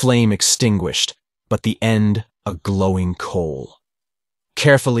 the flame extinguished, but the end a glowing coal.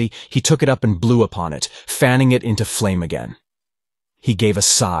 Carefully, he took it up and blew upon it, fanning it into flame again. He gave a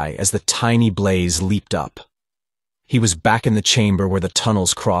sigh as the tiny blaze leaped up. He was back in the chamber where the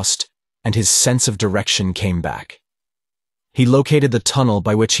tunnels crossed, and his sense of direction came back. He located the tunnel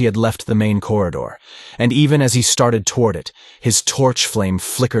by which he had left the main corridor, and even as he started toward it, his torch flame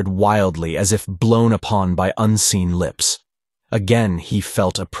flickered wildly as if blown upon by unseen lips. Again he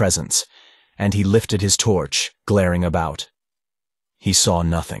felt a presence, and he lifted his torch, glaring about. He saw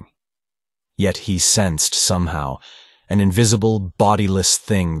nothing. Yet he sensed, somehow, an invisible, bodiless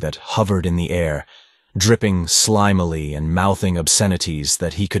thing that hovered in the air, dripping slimily and mouthing obscenities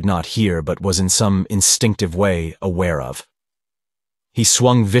that he could not hear but was in some instinctive way aware of. He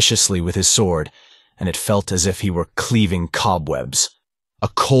swung viciously with his sword, and it felt as if he were cleaving cobwebs. A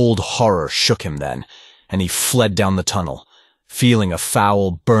cold horror shook him then, and he fled down the tunnel, feeling a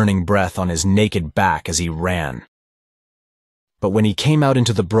foul, burning breath on his naked back as he ran. But when he came out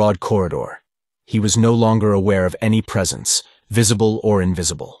into the broad corridor, he was no longer aware of any presence, visible or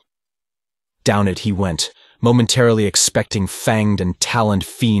invisible. Down it he went, momentarily expecting fanged and taloned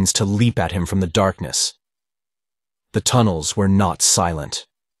fiends to leap at him from the darkness. The tunnels were not silent.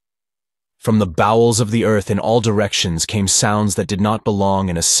 From the bowels of the earth in all directions came sounds that did not belong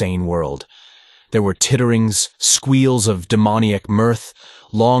in a sane world. There were titterings, squeals of demoniac mirth,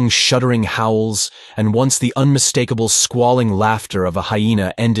 long shuddering howls, and once the unmistakable squalling laughter of a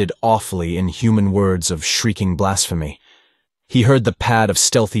hyena ended awfully in human words of shrieking blasphemy. He heard the pad of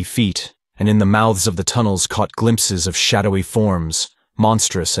stealthy feet, and in the mouths of the tunnels caught glimpses of shadowy forms,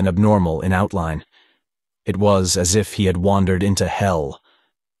 monstrous and abnormal in outline. It was as if he had wandered into hell,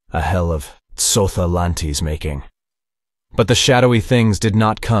 a hell of Tsotha Lanti's making. But the shadowy things did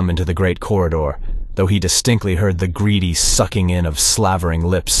not come into the great corridor, though he distinctly heard the greedy sucking in of slavering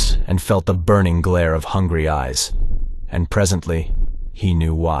lips and felt the burning glare of hungry eyes. And presently, he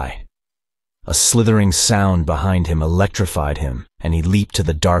knew why. A slithering sound behind him electrified him, and he leaped to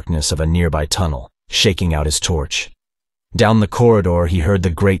the darkness of a nearby tunnel, shaking out his torch. Down the corridor he heard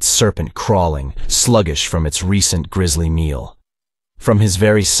the great serpent crawling, sluggish from its recent grisly meal. From his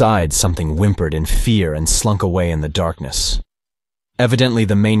very side something whimpered in fear and slunk away in the darkness. Evidently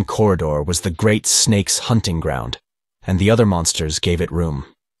the main corridor was the great snake's hunting ground, and the other monsters gave it room.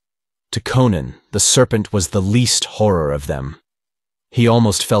 To Conan, the serpent was the least horror of them. He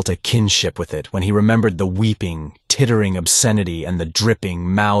almost felt a kinship with it when he remembered the weeping, tittering obscenity and the dripping,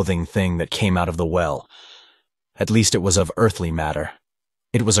 mouthing thing that came out of the well. At least it was of earthly matter.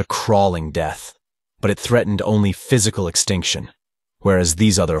 It was a crawling death, but it threatened only physical extinction, whereas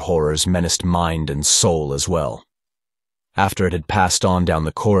these other horrors menaced mind and soul as well. After it had passed on down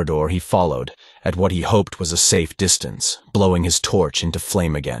the corridor, he followed, at what he hoped was a safe distance, blowing his torch into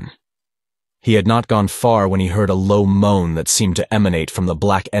flame again. He had not gone far when he heard a low moan that seemed to emanate from the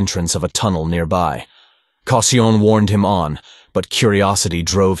black entrance of a tunnel nearby. Caution warned him on, but curiosity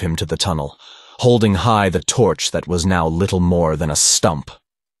drove him to the tunnel, holding high the torch that was now little more than a stump.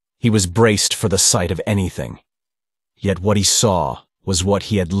 He was braced for the sight of anything. Yet what he saw was what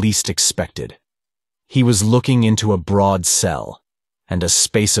he had least expected. He was looking into a broad cell, and a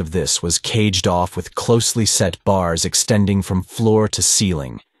space of this was caged off with closely set bars extending from floor to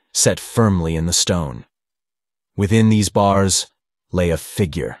ceiling, set firmly in the stone. Within these bars lay a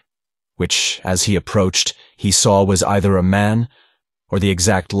figure, which, as he approached, he saw was either a man or the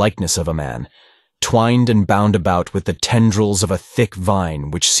exact likeness of a man, twined and bound about with the tendrils of a thick vine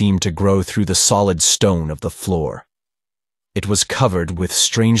which seemed to grow through the solid stone of the floor. It was covered with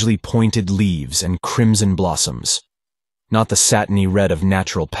strangely pointed leaves and crimson blossoms, not the satiny red of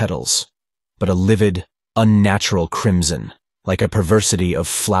natural petals, but a livid, unnatural crimson, like a perversity of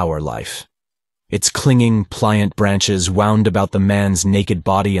flower life. Its clinging, pliant branches wound about the man's naked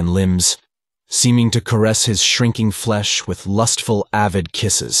body and limbs, seeming to caress his shrinking flesh with lustful, avid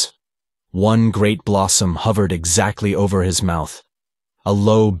kisses. One great blossom hovered exactly over his mouth. A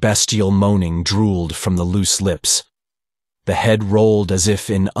low, bestial moaning drooled from the loose lips. The head rolled as if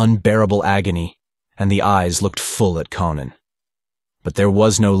in unbearable agony, and the eyes looked full at Conan. But there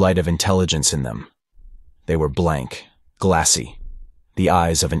was no light of intelligence in them. They were blank, glassy, the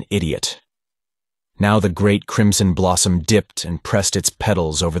eyes of an idiot. Now the great crimson blossom dipped and pressed its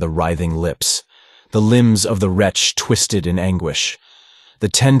petals over the writhing lips. The limbs of the wretch twisted in anguish. The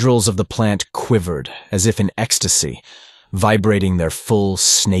tendrils of the plant quivered as if in ecstasy, vibrating their full,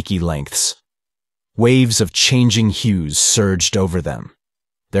 snaky lengths. Waves of changing hues surged over them.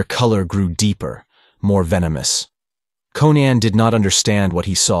 Their color grew deeper, more venomous. Conan did not understand what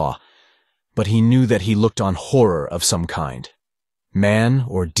he saw, but he knew that he looked on horror of some kind. Man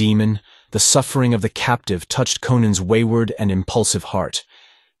or demon, the suffering of the captive touched Conan's wayward and impulsive heart.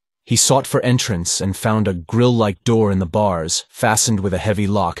 He sought for entrance and found a grill-like door in the bars, fastened with a heavy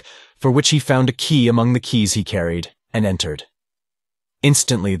lock, for which he found a key among the keys he carried, and entered.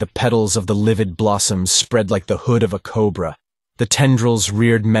 Instantly the petals of the livid blossoms spread like the hood of a cobra. The tendrils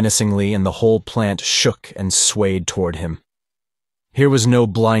reared menacingly, and the whole plant shook and swayed toward him. Here was no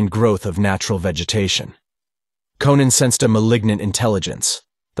blind growth of natural vegetation. Conan sensed a malignant intelligence.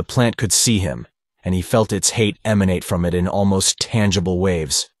 The plant could see him, and he felt its hate emanate from it in almost tangible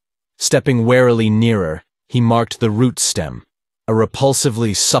waves. Stepping warily nearer, he marked the root stem, a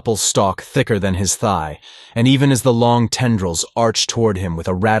repulsively supple stalk thicker than his thigh, and even as the long tendrils arched toward him with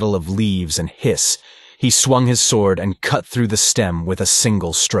a rattle of leaves and hiss, he swung his sword and cut through the stem with a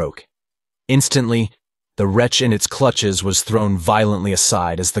single stroke. Instantly, the wretch in its clutches was thrown violently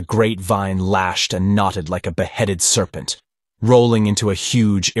aside as the great vine lashed and knotted like a beheaded serpent, rolling into a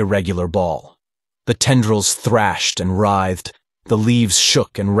huge, irregular ball. The tendrils thrashed and writhed, the leaves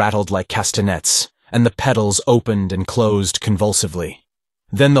shook and rattled like castanets, and the petals opened and closed convulsively.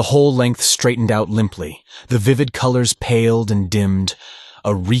 Then the whole length straightened out limply, the vivid colors paled and dimmed,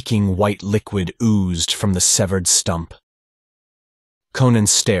 a reeking white liquid oozed from the severed stump. Conan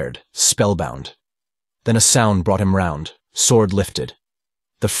stared, spellbound. Then a sound brought him round, sword lifted.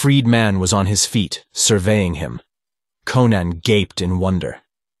 The freed man was on his feet, surveying him. Conan gaped in wonder.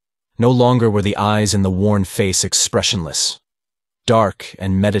 No longer were the eyes in the worn face expressionless. Dark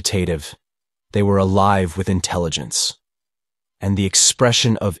and meditative, they were alive with intelligence. and the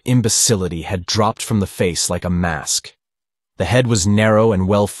expression of imbecility had dropped from the face like a mask. The head was narrow and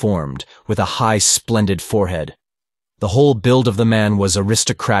well-formed, with a high, splendid forehead. The whole build of the man was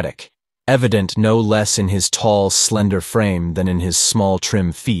aristocratic, evident no less in his tall, slender frame than in his small,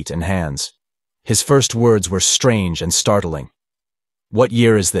 trim feet and hands. His first words were strange and startling. "What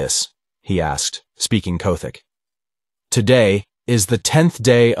year is this?" he asked, speaking Kothic. "Today is the 10th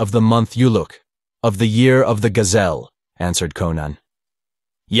day of the month Yuluk, of the year of the gazelle," answered Conan.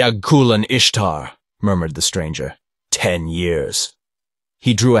 "Yagkulan Ishtar," murmured the stranger. 10 years.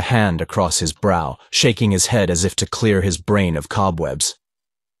 He drew a hand across his brow, shaking his head as if to clear his brain of cobwebs.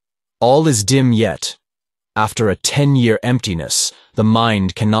 "All is dim yet. After a 10-year emptiness, the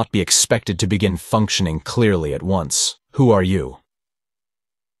mind cannot be expected to begin functioning clearly at once. Who are you?"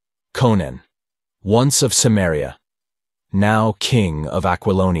 "Conan, once of Cimmeria, now king of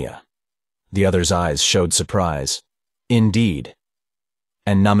Aquilonia." The other's eyes showed surprise. "Indeed.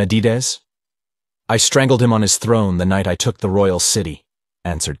 And Namadides?" "I strangled him on his throne the night I took the royal city,"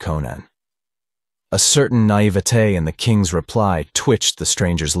 answered Conan. A certain naivete in the king's reply twitched the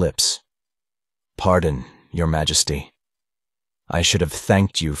stranger's lips. "Pardon, your majesty. I should have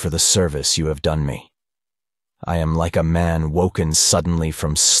thanked you for the service you have done me. I am like a man woken suddenly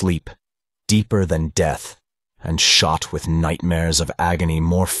from sleep, deeper than death, and shot with nightmares of agony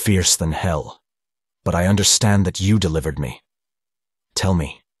more fierce than hell. But I understand that you delivered me. Tell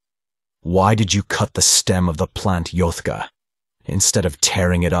me, why did you cut the stem of the plant Yothga, instead of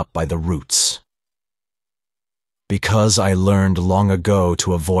tearing it up by the roots?" "Because I learned long ago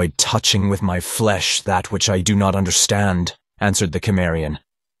to avoid touching with my flesh that which I do not understand," answered the Cimmerian.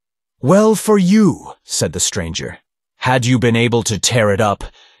 "Well for you," said the stranger. "Had you been able to tear it up,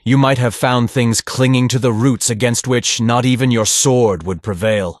 you might have found things clinging to the roots against which not even your sword would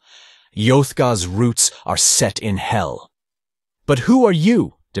prevail. Yothga's roots are set in hell." "But who are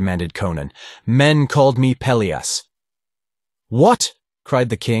you?" demanded Conan. "Men called me Pelias." "What?" cried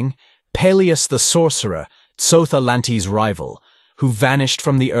the king. "Pelias the sorcerer, Tsotha Lanti's rival, who vanished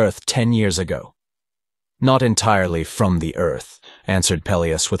from the earth 10 years ago." "Not entirely from the earth," answered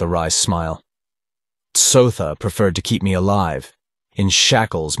Pelias with a wry smile. "Tsotha preferred to keep me alive, in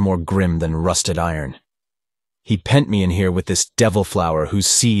shackles more grim than rusted iron. He pent me in here with this devil flower whose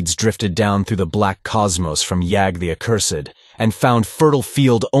seeds drifted down through the black cosmos from Yag the Accursed, and found fertile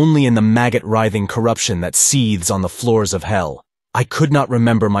field only in the maggot-writhing corruption that seethes on the floors of hell. I could not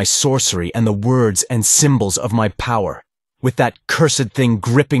remember my sorcery and the words and symbols of my power, with that cursed thing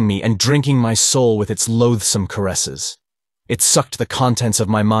gripping me and drinking my soul with its loathsome caresses. It sucked the contents of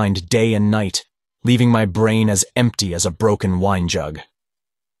my mind day and night, leaving my brain as empty as a broken wine jug.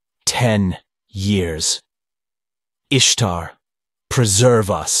 10 years. Ishtar,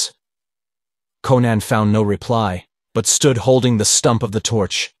 preserve us." Conan found no reply, but stood holding the stump of the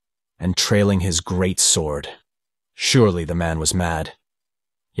torch and trailing his great sword. Surely the man was mad.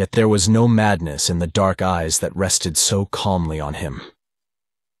 Yet there was no madness in the dark eyes that rested so calmly on him.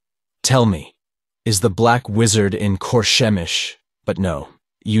 "Tell me, is the black wizard in Korshemish?" But no,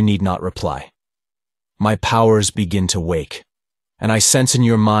 you need not reply. "My powers begin to wake, and I sense in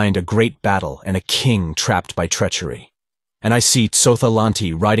your mind a great battle and a king trapped by treachery. And I see Tsotha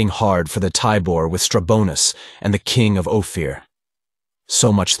Lanti riding hard for the Tybor with Strabonus and the king of Ophir.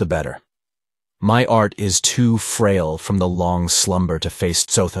 So much the better. My art is too frail from the long slumber to face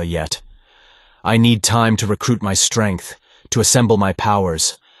Tsotha yet. I need time to recruit my strength, to assemble my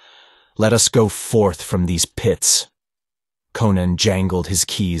powers. Let us go forth from these pits." Conan jangled his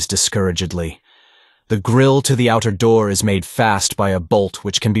keys discouragedly. The grill to the outer door is made fast by a bolt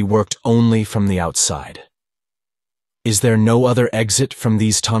which can be worked only from the outside. "Is there no other exit from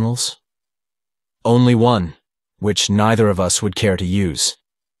these tunnels?" "Only one, which neither of us would care to use."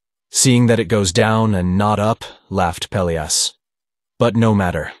 "Seeing that it goes down and not up," laughed Pelias. "But no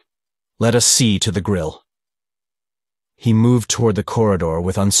matter. Let us see to the grill." He moved toward the corridor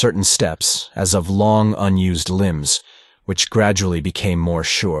with uncertain steps, as of long unused limbs, which gradually became more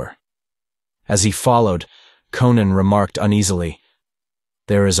sure. As he followed, Conan remarked uneasily,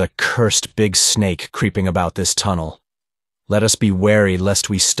 "There is a cursed big snake creeping about this tunnel. Let us be wary lest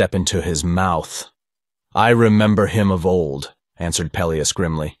we step into his mouth." "I remember him of old," answered Pelias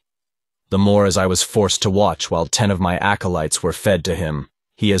grimly. "The more as I was forced to watch while 10 of my acolytes were fed to him.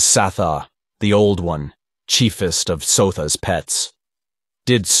 He is Tsotha, the Old One, chiefest of Tsotha's pets."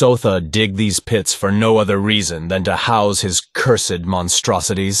 "Did Tsotha dig these pits for no other reason than to house his cursed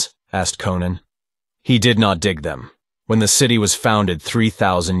monstrosities?" asked Conan. "He did not dig them. When the city was founded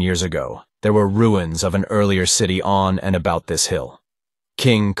 3,000 years ago, there were ruins of an earlier city on and about this hill.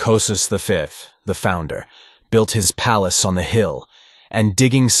 King Khosus V, the founder, built his palace on the hill, and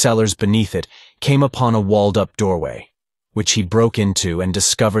digging cellars beneath it, came upon a walled-up doorway, which he broke into and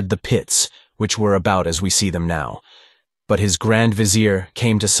discovered the pits, which were about as we see them now. But his Grand Vizier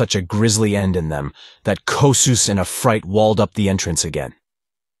came to such a grisly end in them that Kossuth in a fright walled up the entrance again.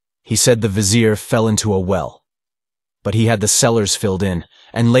 He said the Vizier fell into a well, but he had the cellars filled in,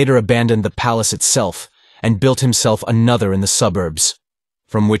 and later abandoned the palace itself, and built himself another in the suburbs,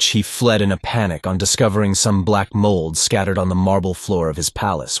 from which he fled in a panic on discovering some black mold scattered on the marble floor of his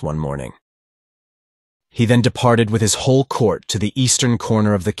palace one morning. He then departed with his whole court to the eastern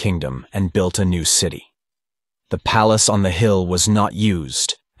corner of the kingdom and built a new city. The palace on the hill was not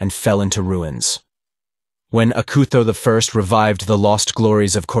used and fell into ruins. When Akutho I revived the lost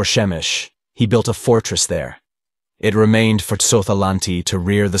glories of Korshemish, he built a fortress there. It remained for Tsotha to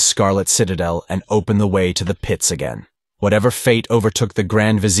rear the Scarlet Citadel and open the way to the pits again. Whatever fate overtook the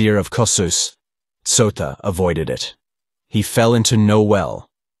Grand Vizier of Kossuth, Tsotha avoided it. He fell into no well,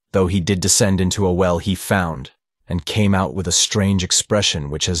 though he did descend into a well he found, and came out with a strange expression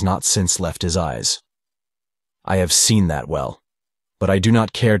which has not since left his eyes. I have seen that well, but I do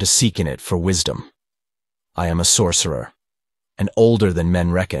not care to seek in it for wisdom. I am a sorcerer, and older than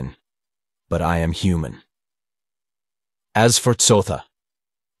men reckon, but I am human. As for Tsotha,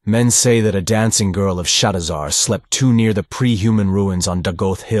 men say that a dancing girl of Shadazar slept too near the pre-human ruins on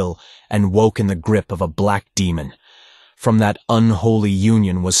Dagoth Hill and woke in the grip of a black demon. From that unholy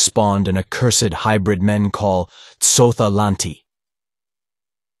union was spawned an accursed hybrid men call Tsotha Lanti.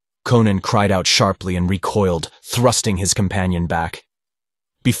 Conan cried out sharply and recoiled, thrusting his companion back.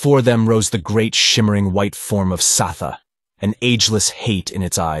 Before them rose the great shimmering white form of Tsotha, an ageless hate in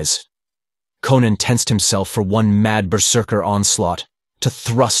its eyes. Conan tensed himself for one mad berserker onslaught, to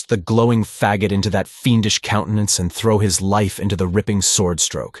thrust the glowing faggot into that fiendish countenance and throw his life into the ripping sword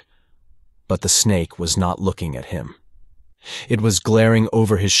stroke. But the snake was not looking at him. It was glaring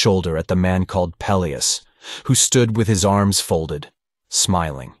over his shoulder at the man called Pelias, who stood with his arms folded,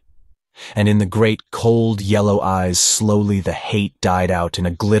 smiling. And in the great cold yellow eyes slowly the hate died out in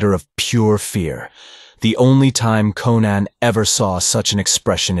a glitter of pure fear, the only time Conan ever saw such an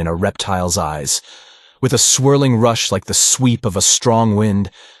expression in a reptile's eyes. With a swirling rush like the sweep of a strong wind,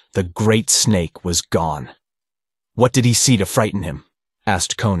 the great snake was gone. "What did he see to frighten him?"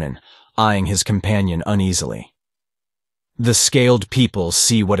 asked Conan, eyeing his companion uneasily. "The scaled people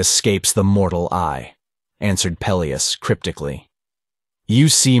see what escapes the mortal eye," answered Pelias cryptically. "You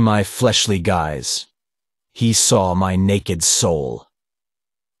see my fleshly guise. He saw my naked soul."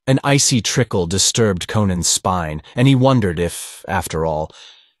 An icy trickle disturbed Conan's spine, and he wondered if, after all,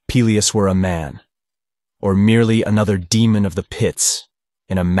 Pelias were a man, or merely another demon of the pits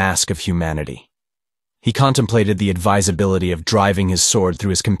in a mask of humanity. He contemplated the advisability of driving his sword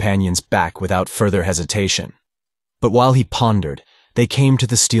through his companion's back without further hesitation. But while he pondered, they came to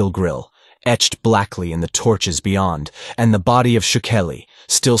the steel grill, etched blackly in the torches beyond, and the body of Shukeli,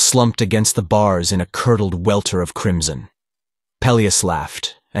 still slumped against the bars in a curdled welter of crimson. Pelias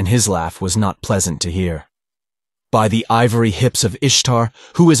laughed, and his laugh was not pleasant to hear. "By the ivory hips of Ishtar,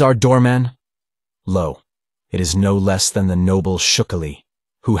 who is our doorman? Lo, it is no less than the noble Shukeli,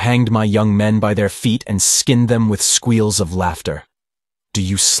 who hanged my young men by their feet and skinned them with squeals of laughter. Do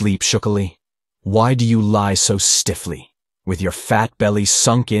you sleep, Shukeli? Why do you lie so stiffly, with your fat belly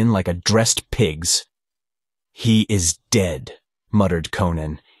sunk in like a dressed pig's?" "He is dead," muttered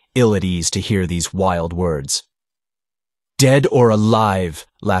Conan, ill at ease to hear these wild words. "Dead or alive,"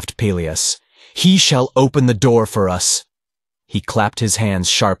 laughed Pelias, "he shall open the door for us." He clapped his hands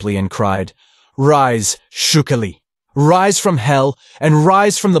sharply and cried, "Rise, Shukeli! Rise from hell, and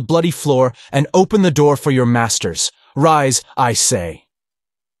rise from the bloody floor, and open the door for your masters. Rise, I say."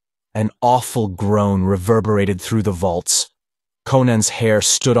 An awful groan reverberated through the vaults. Conan's hair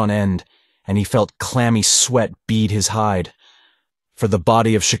stood on end, and he felt clammy sweat bead his hide. For the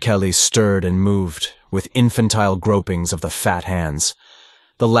body of Shukeli stirred and moved, with infantile gropings of the fat hands.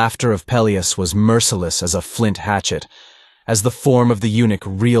 The laughter of Pelias was merciless as a flint hatchet, as the form of the eunuch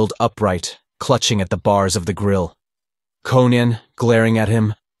reeled upright, clutching at the bars of the grill. Conan, glaring at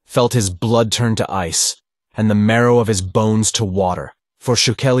him, felt his blood turn to ice, and the marrow of his bones to water. For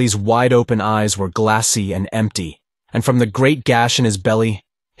Shukeli's wide-open eyes were glassy and empty, and from the great gash in his belly,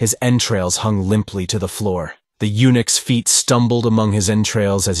 his entrails hung limply to the floor. The eunuch's feet stumbled among his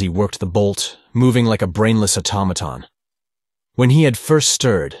entrails as he worked the bolt, moving like a brainless automaton. When he had first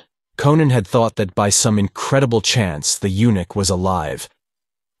stirred, Conan had thought that by some incredible chance the eunuch was alive,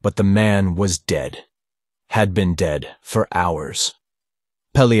 but the man was dead, had been dead for hours.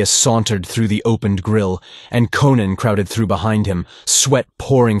 Pelias sauntered through the opened grille, and Conan crowded through behind him, sweat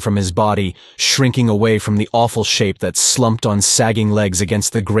pouring from his body, shrinking away from the awful shape that slumped on sagging legs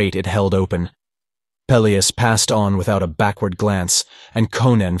against the grate it held open. Pelias passed on without a backward glance, and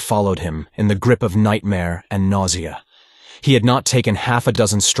Conan followed him in the grip of nightmare and nausea. He had not taken half a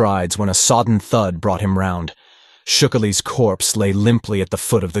dozen strides when a sodden thud brought him round. Shukali's corpse lay limply at the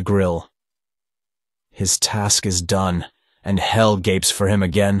foot of the grille. "His task is done, and hell gapes for him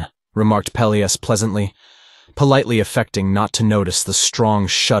again," remarked Pelias pleasantly, politely affecting not to notice the strong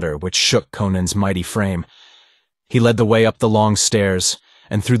shudder which shook Conan's mighty frame. He led the way up the long stairs,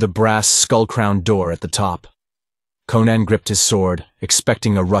 and through the brass skull-crowned door at the top. Conan gripped his sword,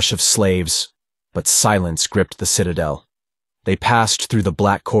 expecting a rush of slaves, but silence gripped the citadel. They passed through the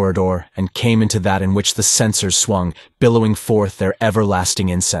black corridor and came into that in which the censers swung, billowing forth their everlasting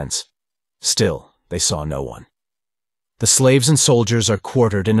incense. Still, they saw no one. "The slaves and soldiers are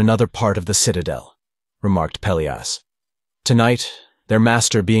quartered in another part of the citadel," remarked Pelias. "Tonight, their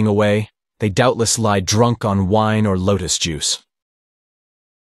master being away, they doubtless lie drunk on wine or lotus juice."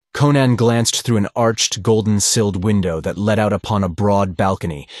 Conan glanced through an arched, golden-silled window that led out upon a broad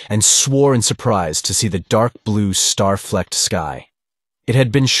balcony and swore in surprise to see the dark blue, star-flecked sky. It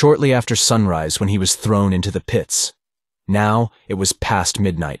had been shortly after sunrise when he was thrown into the pits. Now it was past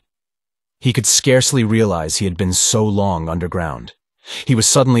midnight. He could scarcely realize he had been so long underground. He was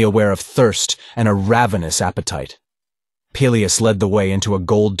suddenly aware of thirst and a ravenous appetite. Pelias led the way into a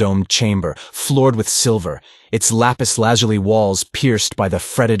gold-domed chamber, floored with silver, its lapis lazuli walls pierced by the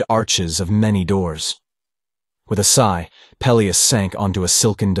fretted arches of many doors. With a sigh, Pelias sank onto a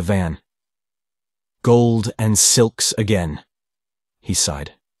silken divan. "Gold and silks again," he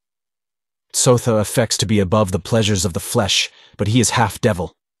sighed. "Tsotha affects to be above the pleasures of the flesh, but he is half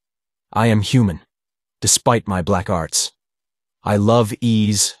devil. I am human, despite my black arts. I love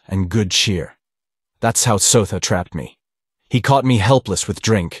ease and good cheer. That's how Tsotha trapped me. He caught me helpless with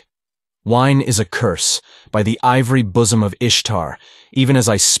drink. Wine is a curse. By the ivory bosom of Ishtar, even as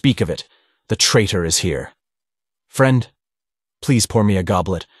I speak of it, the traitor is here. Friend, please pour me a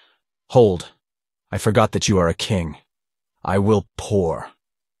goblet. Hold, I forgot that you are a king. I will pour."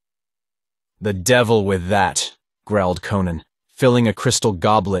 "The devil with that," growled Conan, filling a crystal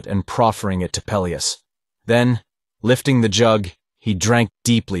goblet and proffering it to Pelias. Then, lifting the jug, he drank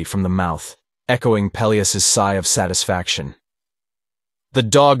deeply from the mouth, echoing Pelias's sigh of satisfaction. "The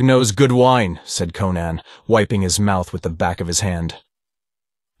dog knows good wine," said Conan, wiping his mouth with the back of his hand.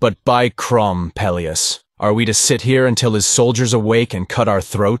 "But by Crom, Pelias, are we to sit here until his soldiers awake and cut our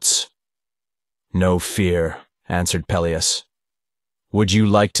throats?" "No fear," answered Pelias. "Would you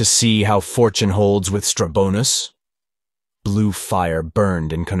like to see how fortune holds with Strabonus?" Blue fire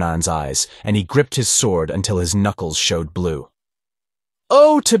burned in Conan's eyes, and he gripped his sword until his knuckles showed blue.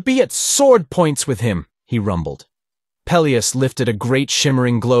 "Oh, to be at sword points with him!" he rumbled. Pelias lifted a great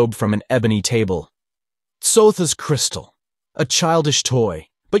shimmering globe from an ebony table. "Tsotha's crystal, a childish toy,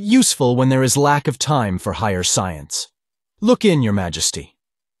 but useful when there is lack of time for higher science. Look in, your majesty."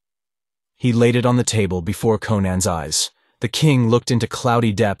 He laid it on the table before Conan's eyes. The king looked into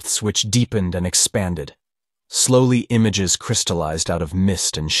cloudy depths which deepened and expanded. Slowly images crystallized out of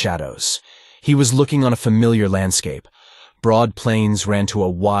mist and shadows. He was looking on a familiar landscape. Broad plains ran to a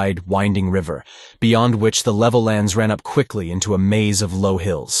wide, winding river, beyond which the level lands ran up quickly into a maze of low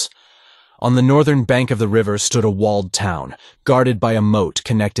hills. On the northern bank of the river stood a walled town, guarded by a moat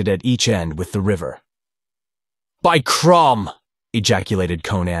connected at each end with the river. "By Crom!" ejaculated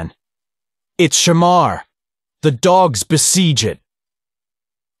Conan. "It's Shamar! The dogs besiege it!"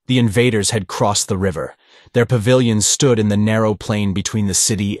 The invaders had crossed the river. Their pavilions stood in the narrow plain between the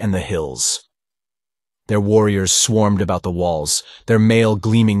city and the hills. Their warriors swarmed about the walls, their mail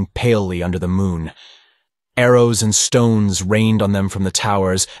gleaming palely under the moon. Arrows and stones rained on them from the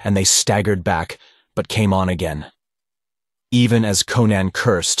towers, and they staggered back, but came on again. Even as Conan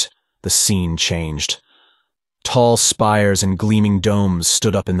cursed, the scene changed. Tall spires and gleaming domes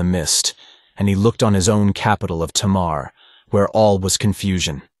stood up in the mist, and he looked on his own capital of Tamar, where all was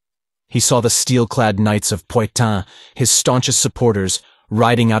confusion. He saw the steel-clad knights of Poitin, his staunchest supporters,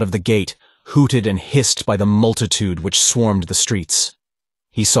 riding out of the gate, hooted and hissed by the multitude which swarmed the streets.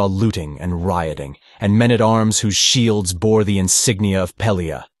 He saw looting and rioting, and men-at-arms whose shields bore the insignia of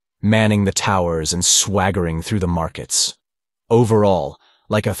Pelia, manning the towers and swaggering through the markets. Over all,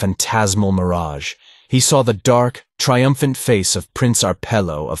 like a phantasmal mirage, he saw the dark, triumphant face of Prince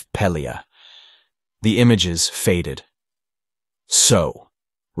Arpello of Pelia. The images faded. "So,"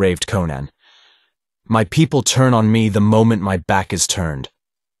 raved Conan, "my people turn on me the moment my back is turned."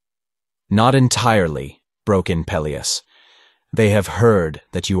 "Not entirely," broke in Pelias. They have heard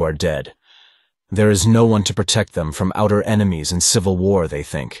that you are dead. There is no one to protect them from outer enemies and civil war, they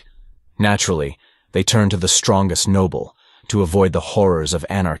think. Naturally, they turn to the strongest noble to avoid the horrors of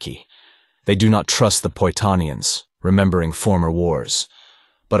anarchy. They do not trust the Poitanians, remembering former wars.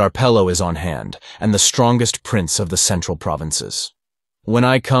 But Arpello is on hand, and the strongest prince of the central provinces. When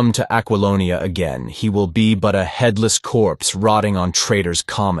I come to Aquilonia again, he will be but a headless corpse rotting on Traitors'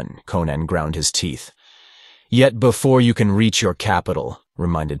 Common, Conan ground his teeth. Yet before you can reach your capital,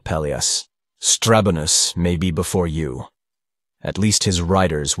 reminded Pelias, Strabonus may be before you. At least his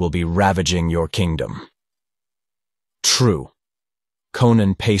riders will be ravaging your kingdom. True.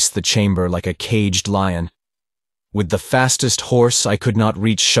 Conan paced the chamber like a caged lion. With the fastest horse, I could not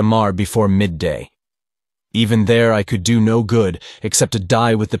reach Shamar before midday. Even there I could do no good except to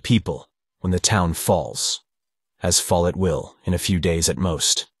die with the people when the town falls, as fall it will in a few days at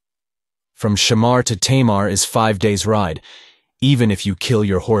most. From Shamar to Tamar is 5 days' ride, even if you kill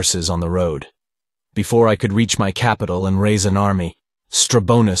your horses on the road. Before I could reach my capital and raise an army,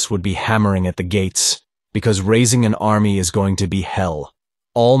 Strabonus would be hammering at the gates, because raising an army is going to be hell.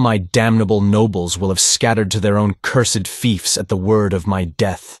 All my damnable nobles will have scattered to their own cursed fiefs at the word of my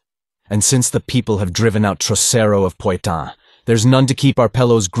death. And since the people have driven out Trocero of Poitin, there's none to keep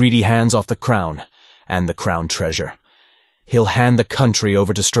Arpello's greedy hands off the crown, and the crown treasure. He'll hand the country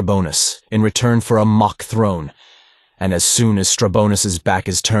over to Strabonus in return for a mock throne, and as soon as Strabonus's back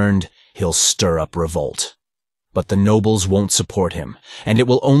is turned, he'll stir up revolt. But the nobles won't support him, and it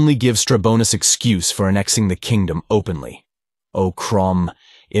will only give Strabonus excuse for annexing the kingdom openly. O Crom,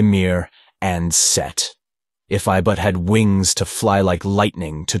 Emir, and Set, if I but had wings to fly like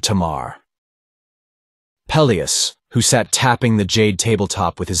lightning to Tamar. Pelias, who sat tapping the jade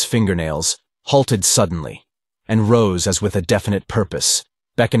tabletop with his fingernails, halted suddenly, and rose as with a definite purpose,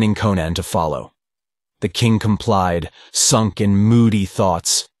 beckoning Conan to follow. The king complied, sunk in moody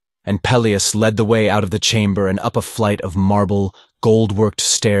thoughts, and Pelias led the way out of the chamber and up a flight of marble, gold-worked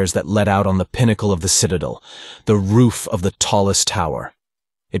stairs that led out on the pinnacle of the citadel, the roof of the tallest tower.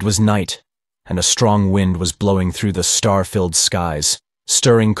 It was night, and a strong wind was blowing through the star-filled skies,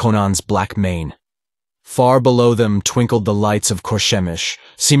 stirring Conan's black mane. Far below them twinkled the lights of Korshemish,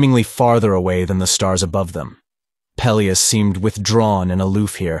 seemingly farther away than the stars above them. Pelias seemed withdrawn and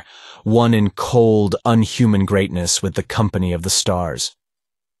aloof here, one in cold, unhuman greatness with the company of the stars.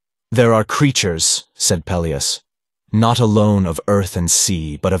 There are creatures, said Pelias, not alone of earth and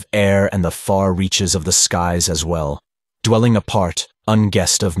sea, but of air and the far reaches of the skies as well, dwelling apart,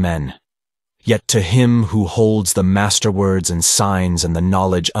 unguessed of men. Yet to him who holds the master words and signs and the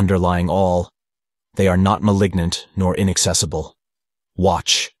knowledge underlying all, they are not malignant nor inaccessible.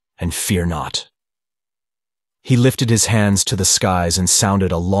 Watch and fear not. He lifted his hands to the skies and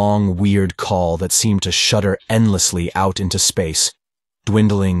sounded a long, weird call that seemed to shudder endlessly out into space,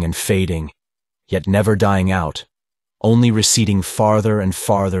 dwindling and fading, yet never dying out, only receding farther and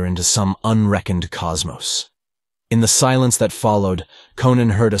farther into some unreckoned cosmos. In the silence that followed,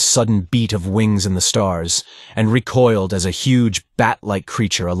 Conan heard a sudden beat of wings in the stars, and recoiled as a huge bat-like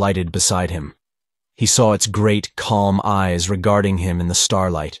creature alighted beside him. He saw its great, calm eyes regarding him in the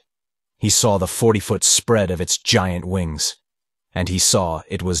starlight. He saw the 40-foot spread of its giant wings, and he saw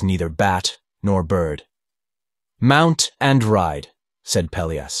it was neither bat nor bird. "Mount and ride," said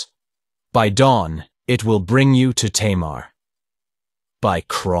Pelias. "By dawn, it will bring you to Tamar." "By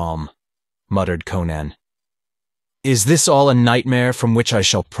Crom," muttered Conan. "Is this all a nightmare from which I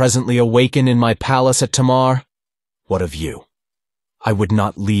shall presently awaken in my palace at Tamar? What of you? I would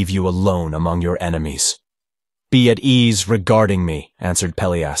not leave you alone among your enemies." "Be at ease regarding me," answered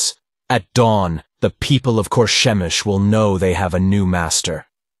Pelias. "At dawn, the people of Korshemish will know they have a new master.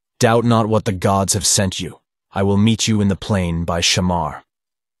 Doubt not what the gods have sent you. I will meet you in the plain by Shamar."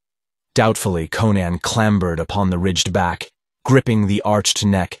 Doubtfully, Conan clambered upon the ridged back, gripping the arched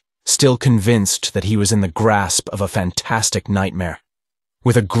neck, still convinced that he was in the grasp of a fantastic nightmare.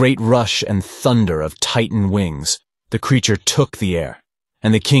 With a great rush and thunder of Titan wings, the creature took the air,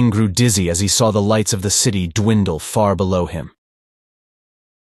 and the king grew dizzy as he saw the lights of the city dwindle far below him.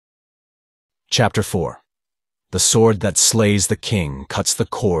 Chapter 4. The sword that slays the king cuts the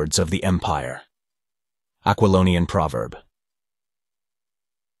cords of the empire. Aquilonian proverb.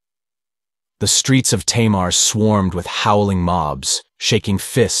 The streets of Tamar swarmed with howling mobs, shaking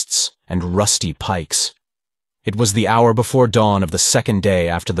fists and rusty pikes. It was the hour before dawn of the second day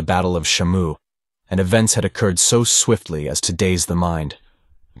after the Battle of Shamu, and events had occurred so swiftly as to daze the mind.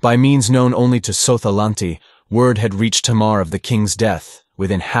 By means known only to Tsotha, word had reached Tamar of the king's death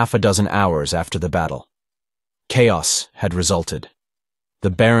within 6 hours after the battle. Chaos had resulted. The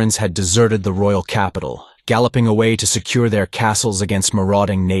barons had deserted the royal capital, galloping away to secure their castles against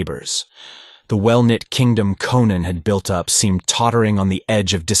marauding neighbors. The well-knit kingdom Conan had built up seemed tottering on the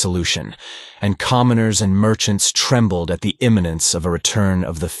edge of dissolution, and commoners and merchants trembled at the imminence of a return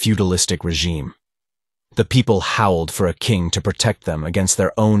of the feudalistic regime. The people howled for a king to protect them against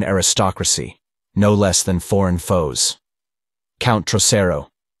their own aristocracy, no less than foreign foes. Count Tsotha,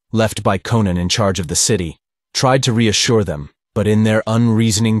 left by Conan in charge of the city, tried to reassure them, but in their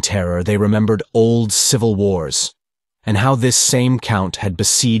unreasoning terror they remembered old civil wars, and how this same count had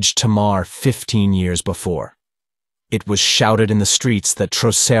besieged Tamar 15 years before. It was shouted in the streets that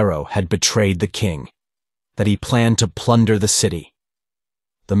Tsotha had betrayed the king, that he planned to plunder the city.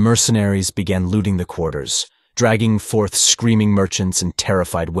 The mercenaries began looting the quarters, dragging forth screaming merchants and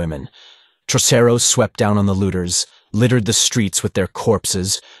terrified women. Tsotha swept down on the looters, littered the streets with their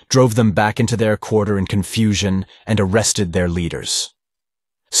corpses, drove them back into their quarter in confusion, and arrested their leaders.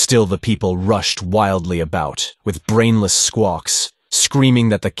 Still the people rushed wildly about, with brainless squawks, screaming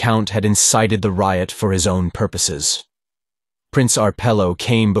that the count had incited the riot for his own purposes. Prince Arpello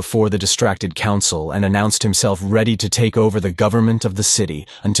came before the distracted council and announced himself ready to take over the government of the city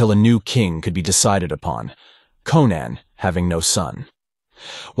until a new king could be decided upon, Conan having no son.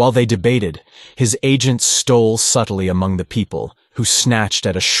 While they debated, his agent stole subtly among the people, who snatched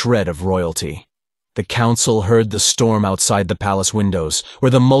at a shred of royalty. The council heard the storm outside the palace windows, where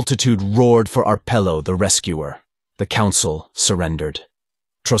the multitude roared for Arpello, the rescuer. The council surrendered.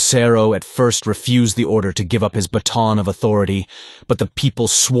 Tsotha at first refused the order to give up his baton of authority, but the people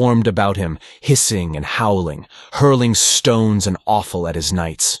swarmed about him, hissing and howling, hurling stones and offal at his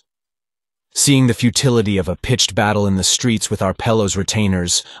knights. Seeing the futility of a pitched battle in the streets with Arpello's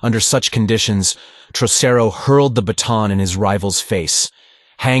retainers, under such conditions, Tsotha hurled the baton in his rival's face,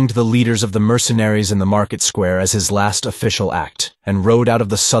 hanged the leaders of the mercenaries in the market square as his last official act, and rode out of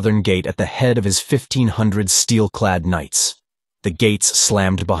the southern gate at the head of his 1,500 steel-clad knights. The gates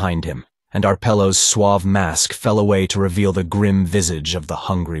slammed behind him, and Arpello's suave mask fell away to reveal the grim visage of the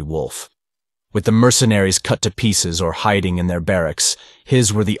hungry wolf. With the mercenaries cut to pieces or hiding in their barracks,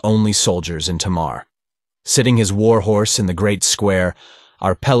 his were the only soldiers in Tamar. Sitting his war horse in the great square,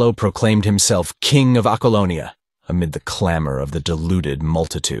 Arpello proclaimed himself King of Acolonia, amid the clamor of the deluded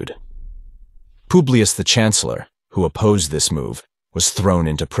multitude. Publius the Chancellor, who opposed this move, was thrown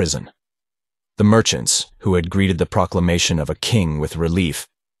into prison. The merchants, who had greeted the proclamation of a king with relief,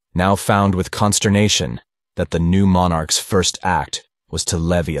 now found with consternation that the new monarch's first act was to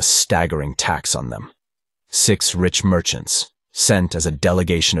levy a staggering tax on them. 6 rich merchants, sent as a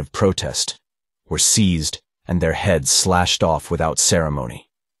delegation of protest, were seized and their heads slashed off without ceremony.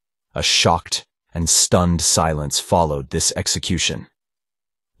 A shocked and stunned silence followed this execution.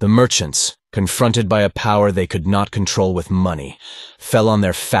 The merchants, confronted by a power they could not control with money, fell on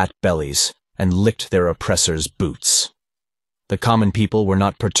their fat bellies and licked their oppressors' boots. The common people were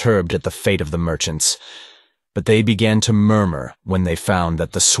not perturbed at the fate of the merchants, but they began to murmur when they found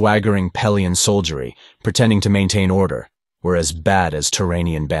that the swaggering Pelian soldiery, pretending to maintain order, were as bad as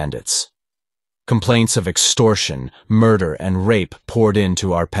Turanian bandits. Complaints of extortion, murder, and rape poured in to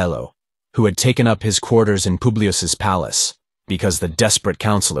Arpello, who had taken up his quarters in Publius's palace, because the desperate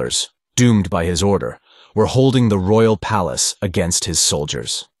councillors, doomed by his order, were holding the royal palace against his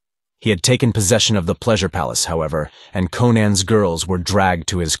soldiers. He had taken possession of the pleasure palace, however, and Conan's girls were dragged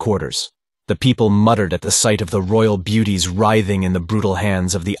to his quarters. The people muttered at the sight of the royal beauties writhing in the brutal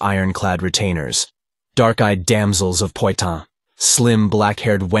hands of the ironclad retainers. Dark-eyed damsels of Poitin, slim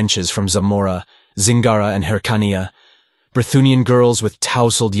black-haired wenches from Zamora, Zingara, and Hyrcania, Brythunian girls with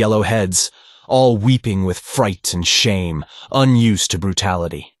tousled yellow heads, all weeping with fright and shame, unused to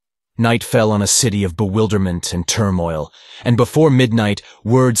brutality. Night fell on a city of bewilderment and turmoil, and before midnight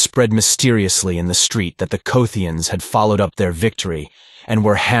word spread mysteriously in the street that the Kothians had followed up their victory and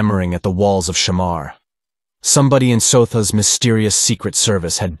were hammering at the walls of Shamar. Somebody in Tsotha's mysterious secret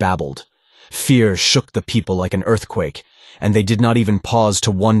service had babbled. Fear shook the people like an earthquake, and they did not even pause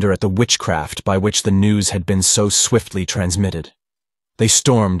to wonder at the witchcraft by which the news had been so swiftly transmitted. They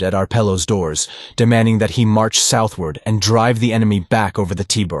stormed at Arpello's doors, demanding that he march southward and drive the enemy back over the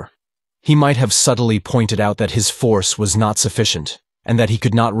Tiber. He might have subtly pointed out that his force was not sufficient, and that he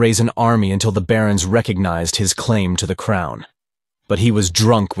could not raise an army until the barons recognized his claim to the crown. But he was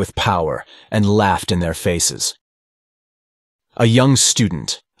drunk with power and laughed in their faces. A young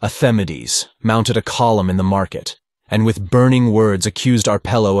student, Athemides, mounted a column in the market, and with burning words accused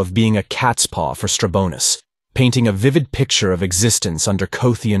Arpello of being a cat's paw for Strabonus, painting a vivid picture of existence under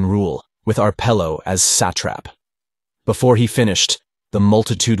Kothian rule, with Arpello as satrap. Before he finished, the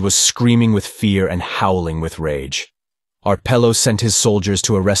multitude was screaming with fear and howling with rage. Arpello sent his soldiers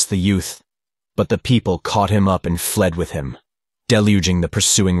to arrest the youth, But the people caught him up and fled with him, deluging the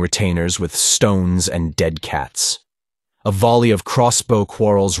pursuing retainers with stones and dead cats. A volley of crossbow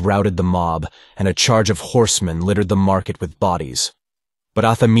quarrels routed the mob, and a charge of horsemen littered the market with bodies. But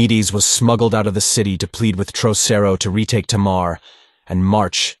Athamedes was smuggled out of the city to plead with Trocero to retake Tamar and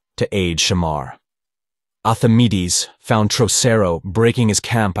march to aid Shamar. Athamedes found Trocero breaking his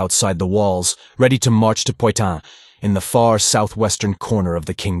camp outside the walls, ready to march to Poitin in the far southwestern corner of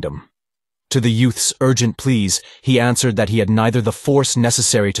the kingdom. To the youth's urgent pleas, he answered that he had neither the force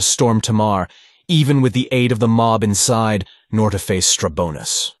necessary to storm Tamar, even with the aid of the mob inside, nor to face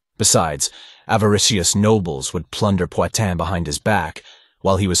Strabonus. Besides, avaricious nobles would plunder Poitin behind his back,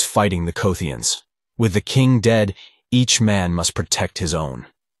 while he was fighting the Kothians. With the king dead, each man must protect his own.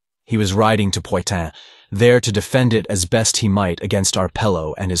 He was riding to Poitin, there to defend it as best he might against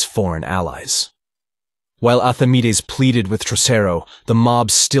Arpello and his foreign allies. While Athamedes pleaded with Trocero, the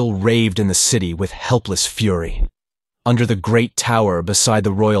mob still raved in the city with helpless fury. Under the great tower beside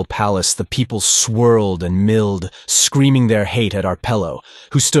the royal palace, the people swirled and milled, screaming their hate at Arpello,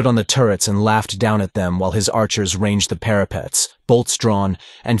 who stood on the turrets and laughed down at them while his archers ranged the parapets, bolts drawn,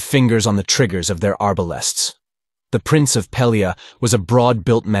 and fingers on the triggers of their arbalests. The Prince of Pelia was a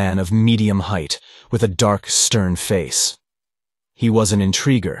broad-built man of medium height, with a dark, stern face. He was an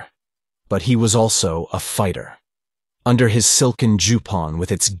intriguer, but he was also a fighter. Under his silken jupon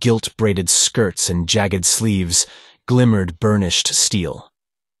with its gilt-braided skirts and jagged sleeves, glimmered burnished steel.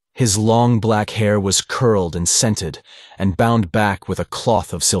 His long black hair was curled and scented, and bound back with a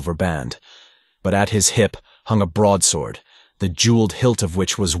cloth of silver band, but at his hip hung a broadsword, the jeweled hilt of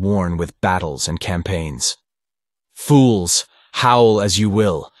which was worn with battles and campaigns. "Fools, howl as you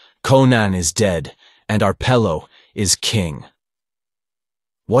will, Conan is dead, and Arpello is king."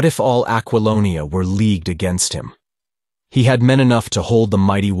 What if all Aquilonia were leagued against him? He had men enough to hold the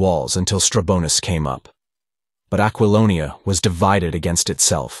mighty walls until Strabonus came up. But Aquilonia was divided against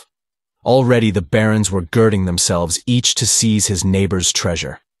itself. Already the barons were girding themselves, each to seize his neighbor's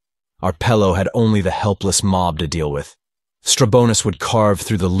treasure. Arpello had only the helpless mob to deal with. Strabonus would carve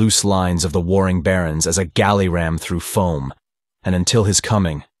through the loose lines of the warring barons as a galley ram through foam, and until his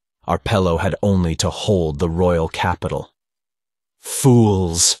coming, Arpello had only to hold the royal capital.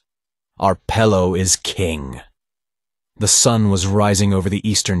 Fools! Arpello is king. The sun was rising over the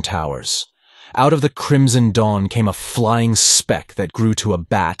eastern towers. Out of the crimson dawn came a flying speck that grew to a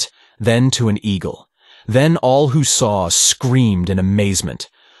bat, then to an eagle. Then all who saw screamed in amazement,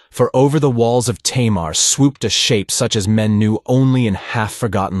 for over the walls of Tamar swooped a shape such as men knew only in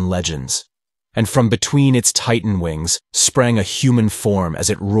half-forgotten legends. And from between its titan wings sprang a human form as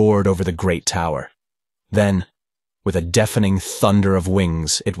it roared over the great tower. Then, with a deafening thunder of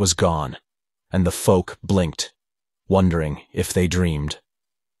wings, it was gone, and the folk blinked, wondering if they dreamed.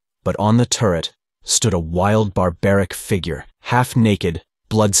 But on the turret stood a wild barbaric figure, half-naked,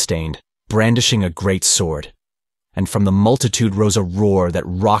 blood-stained, brandishing a great sword. And from the multitude rose a roar that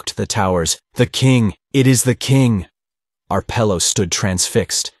rocked the towers. "The king! It is the king!" Arpello stood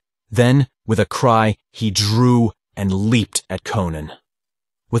transfixed. Then, with a cry, he drew and leaped at Conan.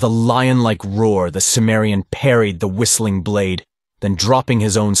 With a lion-like roar, the Cimmerian parried the whistling blade, then dropping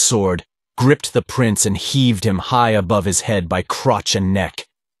his own sword, gripped the prince and heaved him high above his head by crotch and neck.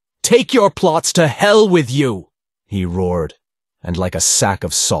 "Take your plots to hell with you!" he roared, and like a sack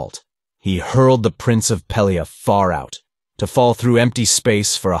of salt, he hurled the Prince of Pelia far out, to fall through empty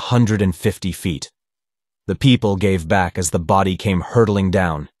space for 150 feet. The people gave back as the body came hurtling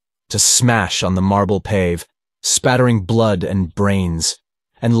down, to smash on the marble pave, spattering blood and brains,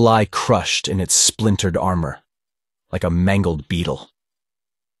 and lie crushed in its splintered armor, like a mangled beetle.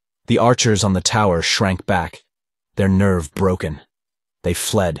 The archers on the tower shrank back, their nerve broken. They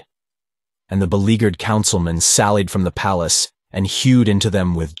fled, and the beleaguered councilmen sallied from the palace and hewed into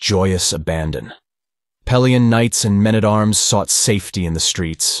them with joyous abandon. Pelian knights and men-at-arms sought safety in the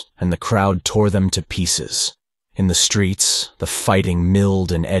streets, and the crowd tore them to pieces. In the streets, the fighting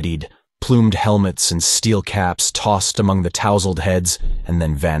milled and eddied, plumed helmets and steel caps tossed among the tousled heads and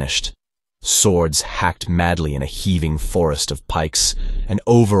then vanished. Swords hacked madly in a heaving forest of pikes, and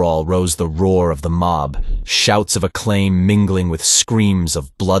over all rose the roar of the mob, shouts of acclaim mingling with screams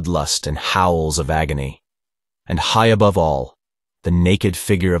of bloodlust and howls of agony. And high above all, the naked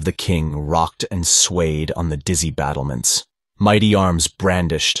figure of the king rocked and swayed on the dizzy battlements, mighty arms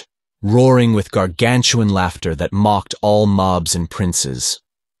brandished, roaring with gargantuan laughter that mocked all mobs and princes,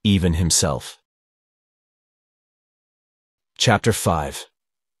 even himself. Chapter 5.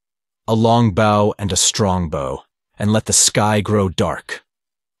 A long bow and a strong bow, and let the sky grow dark.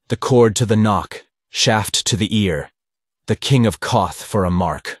 The cord to the nock, shaft to the ear, the king of Koth for a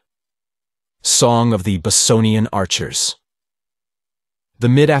mark. Song of the Bosonian Archers. The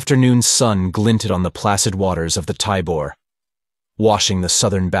mid-afternoon sun glinted on the placid waters of the Tibor, washing the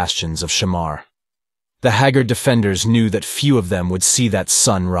southern bastions of Shamar. The haggard defenders knew that few of them would see that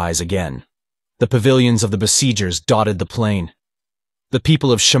sun rise again. The pavilions of the besiegers dotted the plain. The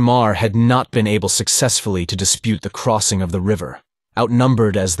people of Shamar had not been able successfully to dispute the crossing of the river,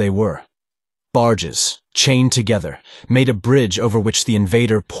 outnumbered as they were. Barges, chained together, made a bridge over which the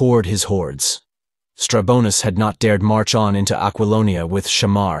invader poured his hordes. Strabonus had not dared march on into Aquilonia with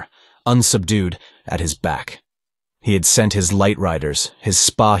Shamar, unsubdued, at his back. He had sent his light riders, his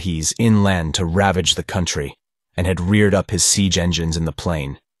spahis, inland to ravage the country, and had reared up his siege engines in the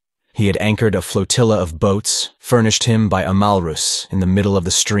plain. He had anchored a flotilla of boats, furnished him by Amalrus, in the middle of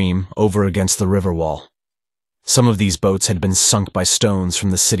the stream, over against the river wall. Some of these boats had been sunk by stones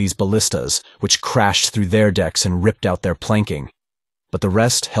from the city's ballistas, which crashed through their decks and ripped out their planking. But the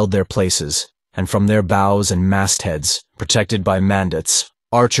rest held their places, and from their bows and mastheads, protected by mandats,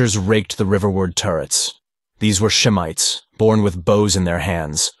 archers raked the riverward turrets. These were Shemites, born with bows in their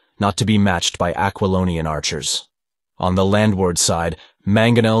hands, not to be matched by Aquilonian archers. On the landward side,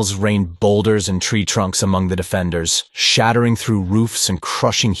 mangonels rained boulders and tree trunks among the defenders, shattering through roofs and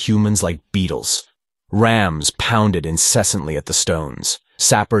crushing humans like beetles. Rams pounded incessantly at the stones.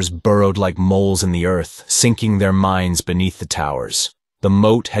 Sappers burrowed like moles in the earth, sinking their mines beneath the towers. The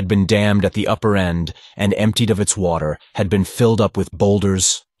moat had been dammed at the upper end, and emptied of its water, had been filled up with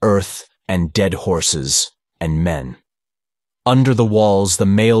boulders, earth, and dead horses and men. Under the walls, the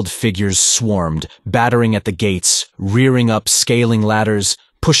mailed figures swarmed, battering at the gates, rearing up scaling ladders,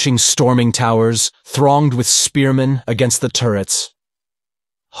 pushing storming towers, thronged with spearmen against the turrets.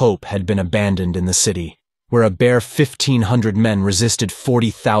 Hope had been abandoned in the city, where a bare 1,500 men resisted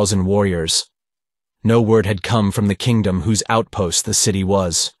 40,000 warriors. No word had come from the kingdom whose outpost the city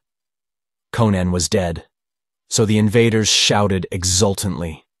was. Conan was dead, so the invaders shouted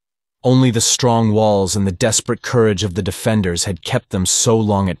exultantly. Only the strong walls and the desperate courage of the defenders had kept them so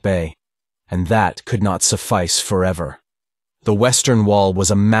long at bay, and that could not suffice forever. The western wall was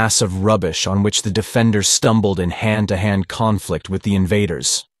a mass of rubbish on which the defenders stumbled in hand-to-hand conflict with the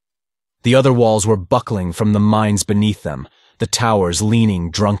invaders. The other walls were buckling from the mines beneath them, the towers leaning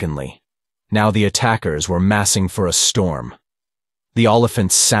drunkenly. Now the attackers were massing for a storm. The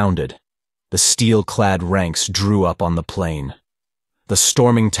oliphants sounded. The steel-clad ranks drew up on the plain. The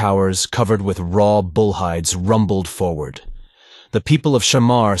storming towers, covered with raw bull hides, rumbled forward. The people of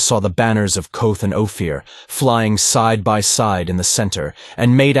Shamar saw the banners of Koth and Ophir flying side by side in the center,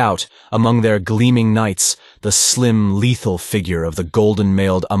 and made out, among their gleaming knights, the slim, lethal figure of the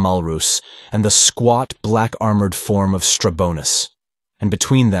golden-mailed Amalrus and the squat, black-armored form of Strabonus. And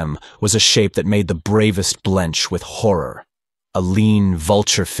between them was a shape that made the bravest blench with horror, a lean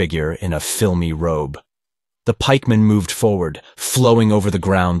vulture figure in a filmy robe. The pikemen moved forward, flowing over the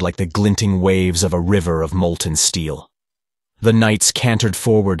ground like the glinting waves of a river of molten steel. The knights cantered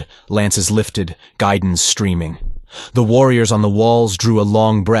forward, lances lifted, guidons streaming. The warriors on the walls drew a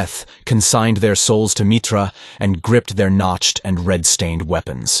long breath, consigned their souls to Mitra, and gripped their notched and red-stained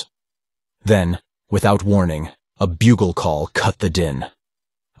weapons. Then, without warning, a bugle call cut the din.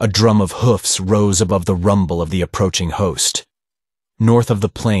 A drum of hoofs rose above the rumble of the approaching host. North of the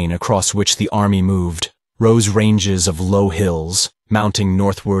plain across which the army moved, rose ranges of low hills, mounting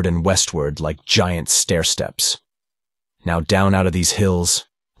northward and westward like giant stairsteps. Now down out of these hills,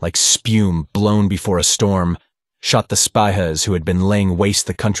 like spume blown before a storm, shot the spahis who had been laying waste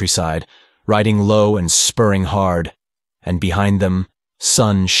the countryside, riding low and spurring hard, and behind them,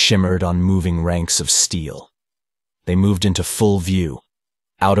 sun shimmered on moving ranks of steel. They moved into full view,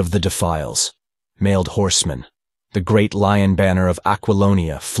 out of the defiles, mailed horsemen, the great lion banner of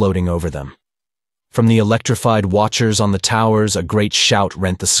Aquilonia floating over them. From the electrified watchers on the towers, a great shout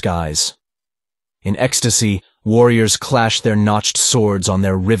rent the skies. In ecstasy, warriors clashed their notched swords on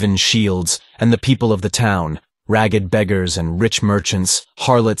their riven shields, and the people of the town, ragged beggars and rich merchants,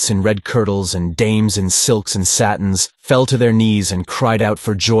 harlots in red kirtles and dames in silks and satins, fell to their knees and cried out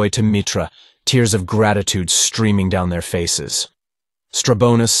for joy to Mitra, tears of gratitude streaming down their faces.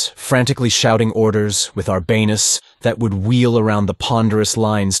 Strabonus, frantically shouting orders, with Arbanus, that would wheel around the ponderous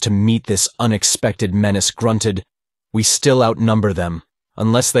lines to meet this unexpected menace, grunted, "We still outnumber them,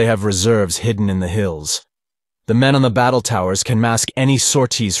 unless they have reserves hidden in the hills. The men on the battle towers can mask any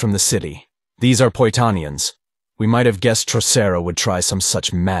sorties from the city. These are Poitanians. We might have guessed Trocero would try some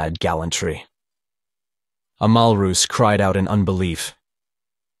such mad gallantry." Amalrus cried out in unbelief.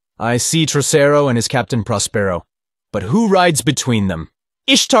 "I see Trocero and his captain Prospero. But who rides between them?"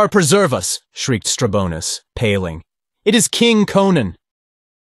 "Ishtar preserve us!" shrieked Strabonus, paling. "It is King Conan."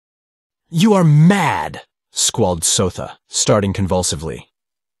 "You are mad," squalled Tsotha, starting convulsively.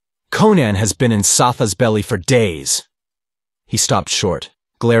 "Conan has been in Tsotha's belly for days." He stopped short,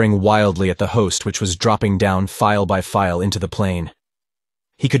 glaring wildly at the host which was dropping down file by file into the plain.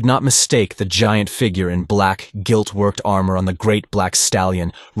 He could not mistake the giant figure in black, gilt-worked armor on the great black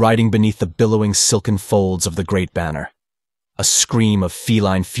stallion riding beneath the billowing silken folds of the great banner. A scream of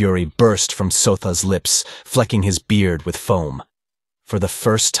feline fury burst from Tsotha's lips, flecking his beard with foam. For the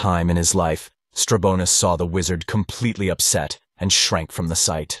first time in his life, Strabonus saw the wizard completely upset and shrank from the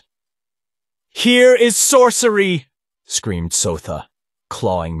sight. "Here is sorcery!" screamed Tsotha,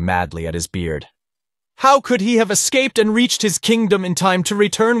 clawing madly at his beard. "How could he have escaped and reached his kingdom in time to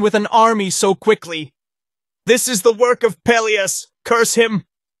return with an army so quickly? This is the work of Peleus, curse him!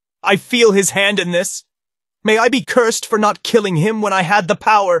 I feel his hand in this. May I be cursed for not killing him when I had the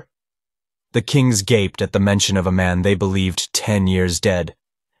power." The kings gaped at the mention of a man they believed 10 years dead,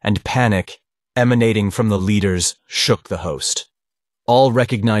 and panic, emanating from the leaders, shook the host. All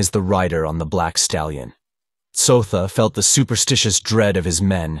recognized the rider on the black stallion. Tsotha felt the superstitious dread of his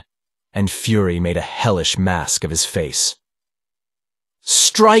men, and fury made a hellish mask of his face.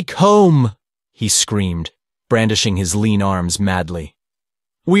 "Strike home!" he screamed, brandishing his lean arms madly.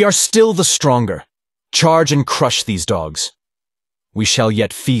 "We are still the stronger. Charge and crush these dogs. We shall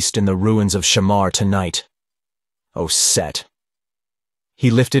yet feast in the ruins of Shamar tonight. O Set!"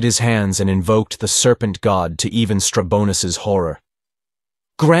 He lifted his hands and invoked the serpent god to even Strabonus's horror.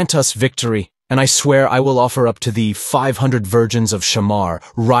 "Grant us victory, and I swear I will offer up to thee 500 virgins of Shamar,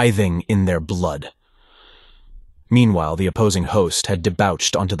 writhing in their blood." Meanwhile, the opposing host had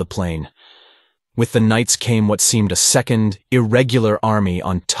debouched onto the plain. With the knights came what seemed a second, irregular army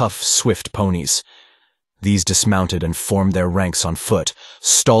on tough, swift ponies. These dismounted and formed their ranks on foot,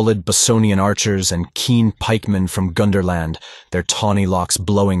 stolid Bosonian archers and keen pikemen from Gunderland, their tawny locks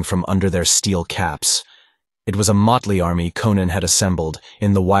blowing from under their steel caps. It was a motley army Conan had assembled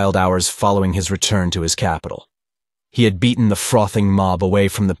in the wild hours following his return to his capital. He had beaten the frothing mob away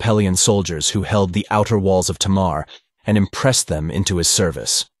from the Pelian soldiers who held the outer walls of Tamar and impressed them into his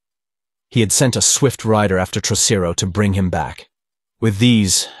service. He had sent a swift rider after Trocero to bring him back. With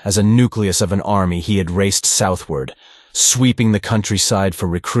these, as a nucleus of an army, he had raced southward, sweeping the countryside for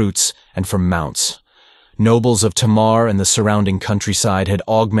recruits and for mounts. Nobles of Tamar and the surrounding countryside had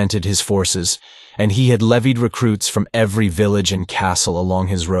augmented his forces, and he had levied recruits from every village and castle along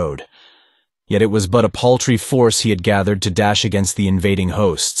his road. Yet it was but a paltry force he had gathered to dash against the invading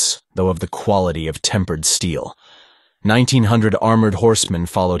hosts, though of the quality of tempered steel. 1,900 armored horsemen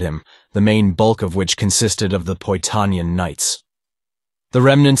followed him, the main bulk of which consisted of the Poitanian knights. The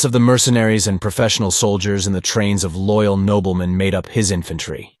remnants of the mercenaries and professional soldiers in the trains of loyal noblemen made up his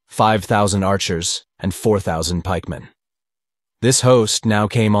infantry, 5,000 archers and 4,000 pikemen. This host now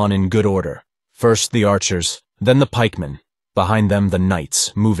came on in good order, first the archers, then the pikemen, behind them the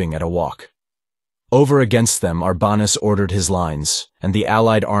knights, moving at a walk. Over against them Arbanus ordered his lines, and the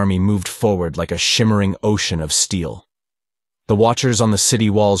allied army moved forward like a shimmering ocean of steel. The watchers on the city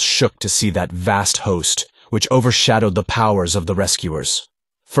walls shook to see that vast host, which overshadowed the powers of the rescuers.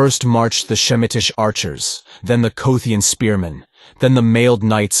 First marched the Shemitish archers, then the Kothian spearmen, then the mailed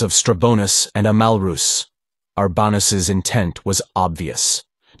knights of Strabonus and Amalrus. Arbanus's intent was obvious: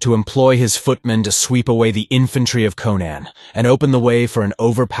 to employ his footmen to sweep away the infantry of Conan and open the way for an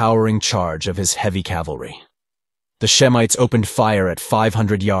overpowering charge of his heavy cavalry. The Shemites opened fire at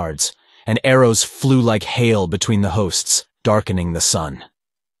 500 yards, and arrows flew like hail between the hosts, darkening the sun.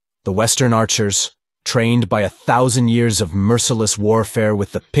 The western archers, trained by 1,000 years of merciless warfare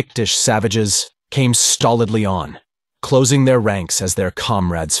with the Pictish savages, came stolidly on, closing their ranks as their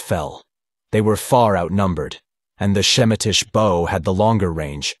comrades fell. They were far outnumbered, and the Shemitish bow had the longer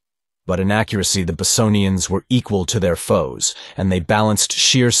range, but in accuracy the Bosonians were equal to their foes, and they balanced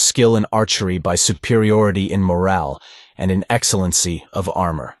sheer skill in archery by superiority in morale and in excellency of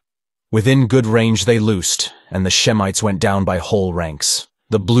armor. Within good range they loosed, and the Shemites went down by whole ranks.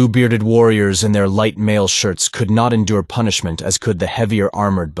 The blue-bearded warriors in their light mail shirts could not endure punishment as could the heavier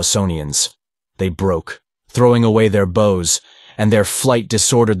armored Bosonians. They broke, throwing away their bows, and their flight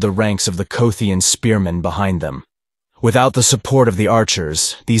disordered the ranks of the Kothian spearmen behind them. Without the support of the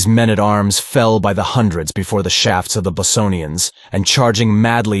archers, these men-at-arms fell by the hundreds before the shafts of the Bosonians, and charging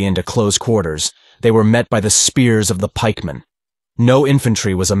madly into close quarters, they were met by the spears of the pikemen. No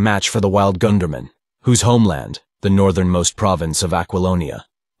infantry was a match for the wild Gundermen, whose homeland, the northernmost province of Aquilonia,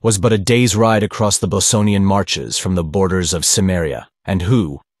 was but a day's ride across the Bosonian marches from the borders of Cimmeria, and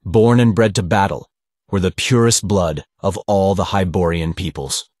who, born and bred to battle, were the purest blood of all the Hyborian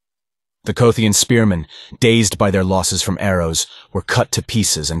peoples. The Cothian spearmen, dazed by their losses from arrows, were cut to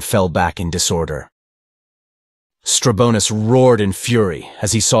pieces and fell back in disorder. Strabonus roared in fury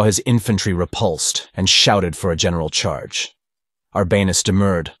as he saw his infantry repulsed and shouted for a general charge. Arbanus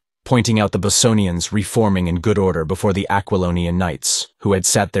demurred, pointing out the Bosonians reforming in good order before the Aquilonian knights, who had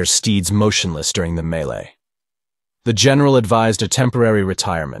sat their steeds motionless during the melee. The general advised a temporary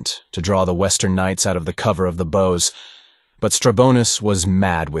retirement to draw the Western knights out of the cover of the bows, but Strabonus was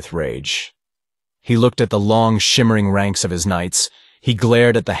mad with rage. He looked at the long, shimmering ranks of his knights, he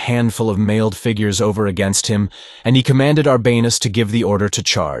glared at the handful of mailed figures over against him, and he commanded Arbanus to give the order to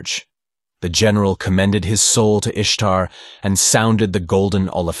charge. The general commended his soul to Ishtar and sounded the golden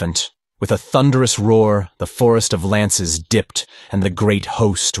oliphant. With a thunderous roar, the forest of lances dipped, and the great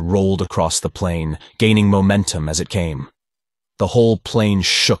host rolled across the plain, gaining momentum as it came. The whole plain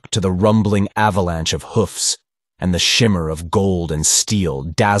shook to the rumbling avalanche of hoofs, and the shimmer of gold and steel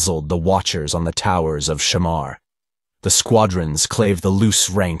dazzled the watchers on the towers of Shamar. The squadrons clave the loose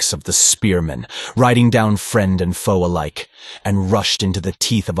ranks of the spearmen, riding down friend and foe alike, and rushed into the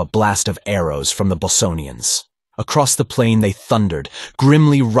teeth of a blast of arrows from the Bosonians. Across the plain they thundered,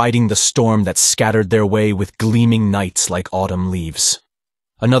 grimly riding the storm that scattered their way with gleaming knights like autumn leaves.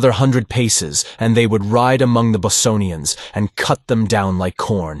 Another 100 paces, and they would ride among the Bosonians and cut them down like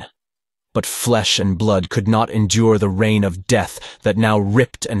corn. But flesh and blood could not endure the rain of death that now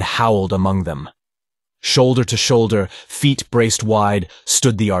ripped and howled among them. Shoulder to shoulder, feet braced wide,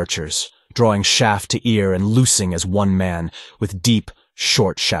 stood the archers, drawing shaft to ear and loosing as one man, with deep,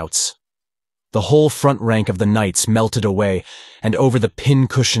 short shouts. The whole front rank of the knights melted away, and over the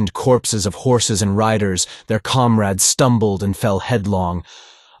pin-cushioned corpses of horses and riders their comrades stumbled and fell headlong.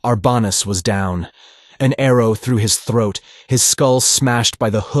 Arbanus was down, an arrow through his throat, his skull smashed by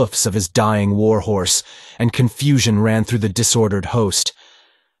the hoofs of his dying war-horse, and confusion ran through the disordered host.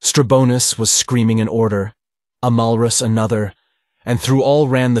 Strabonus was screaming an order, Amalrus another, and through all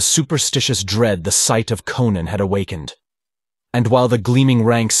ran the superstitious dread the sight of Conan had awakened. And while the gleaming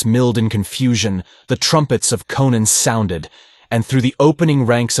ranks milled in confusion, the trumpets of Conan sounded, and through the opening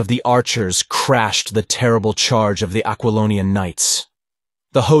ranks of the archers crashed the terrible charge of the Aquilonian knights.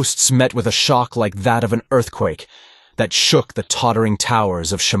 The hosts met with a shock like that of an earthquake that shook the tottering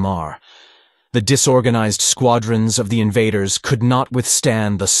towers of Shamar. The disorganized squadrons of the invaders could not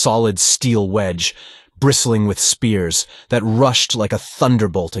withstand the solid steel wedge, bristling with spears, that rushed like a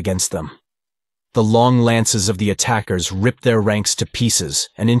thunderbolt against them. The long lances of the attackers ripped their ranks to pieces,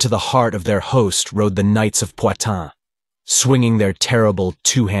 and into the heart of their host rode the knights of Poitin, swinging their terrible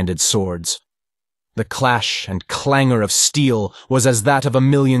two-handed swords. The clash and clangor of steel was as that of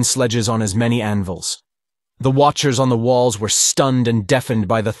 1,000,000 sledges on as many anvils. The watchers on the walls were stunned and deafened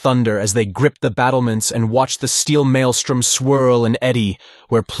by the thunder as they gripped the battlements and watched the steel maelstrom swirl and eddy,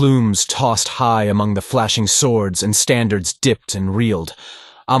 where plumes tossed high among the flashing swords and standards dipped and reeled.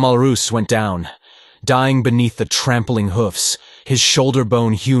 Amalrus went down, dying beneath the trampling hoofs, his shoulder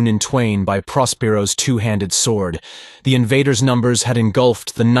bone hewn in twain by Prospero's two-handed sword. The invaders' numbers had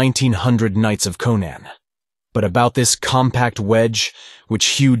engulfed the 1,900 knights of Conan. But about this compact wedge,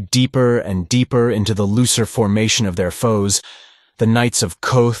 which hewed deeper and deeper into the looser formation of their foes, the knights of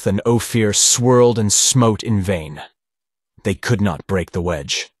Koth and Ophir swirled and smote in vain. They could not break the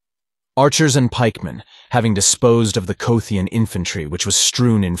wedge. Archers and pikemen, having disposed of the Kothian infantry which was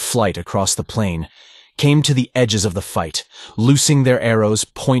strewn in flight across the plain, came to the edges of the fight, loosing their arrows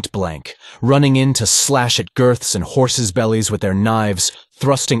point-blank, running in to slash at girths and horses' bellies with their knives,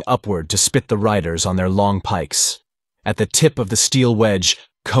 thrusting upward to spit the riders on their long pikes. At the tip of the steel wedge,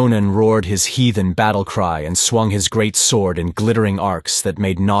 Conan roared his heathen battle cry and swung his great sword in glittering arcs that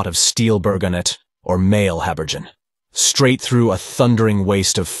made naught of steel burgonet or mail habergeon. Straight through a thundering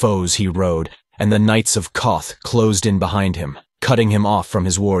waste of foes he rode, and the knights of Koth closed in behind him, cutting him off from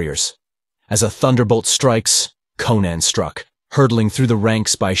his warriors. As a thunderbolt strikes, Conan struck, hurtling through the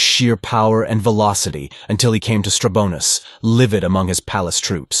ranks by sheer power and velocity until he came to Strabonus, livid among his palace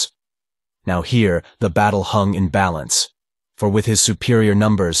troops. Now here the battle hung in balance, for with his superior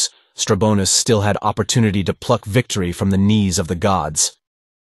numbers, Strabonus still had opportunity to pluck victory from the knees of the gods.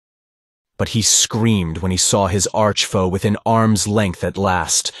 But he screamed when he saw his arch-foe within arm's length at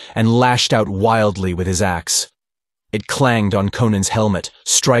last, and lashed out wildly with his axe. It clanged on Conan's helmet,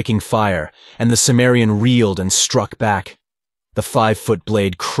 striking fire, and the Cimmerian reeled and struck back. The 5-foot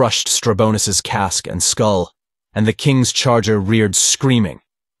blade crushed Strabonus's casque and skull, and the king's charger reared screaming,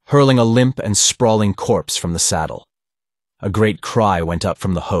 hurling a limp and sprawling corpse from the saddle. A great cry went up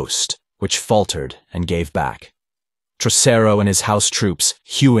from the host, which faltered and gave back. Trocero and his house troops,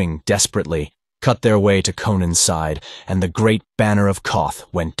 hewing desperately, cut their way to Conan's side, and the great banner of Koth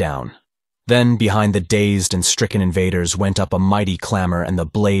went down. Then, behind the dazed and stricken invaders, went up a mighty clamor and the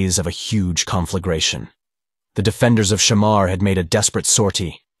blaze of a huge conflagration. The defenders of Shamar had made a desperate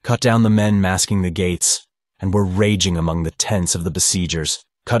sortie, cut down the men masking the gates, and were raging among the tents of the besiegers,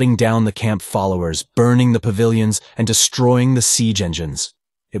 cutting down the camp followers, burning the pavilions, and destroying the siege engines.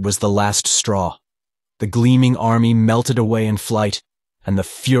 It was the last straw. The gleaming army melted away in flight, and the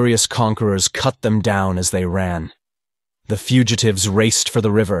furious conquerors cut them down as they ran. The fugitives raced for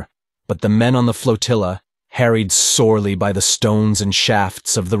the river, but the men on the flotilla, harried sorely by the stones and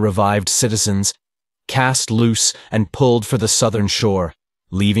shafts of the revived citizens, cast loose and pulled for the southern shore,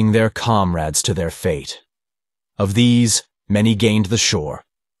 leaving their comrades to their fate. Of these, many gained the shore,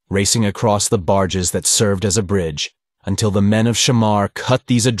 racing across the barges that served as a bridge, until the men of Shamar cut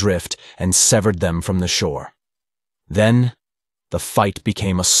these adrift and severed them from the shore. Then, the fight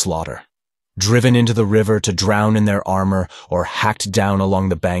became a slaughter. Driven into the river to drown in their armor or hacked down along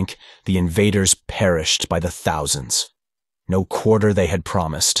the bank, the invaders perished by the thousands. No quarter they had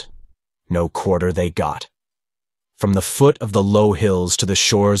promised. No quarter they got. From the foot of the low hills to the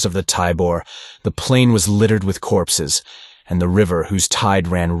shores of the Tibor, the plain was littered with corpses, and the river, whose tide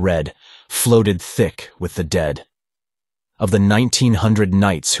ran red, floated thick with the dead. Of the 1,900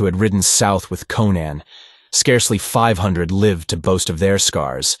 knights who had ridden south with Conan, scarcely 500 lived to boast of their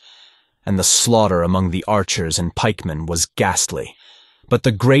scars, and the slaughter among the archers and pikemen was ghastly. But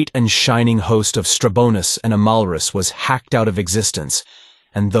the great and shining host of Strabonus and Amalrus was hacked out of existence,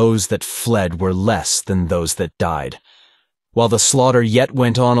 and those that fled were less than those that died. While the slaughter yet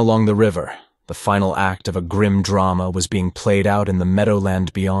went on along the river, the final act of a grim drama was being played out in the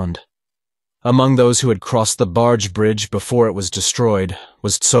meadowland beyond. Among those who had crossed the barge bridge before it was destroyed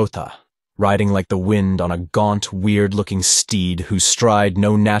was Tsotha, riding like the wind on a gaunt, weird-looking steed whose stride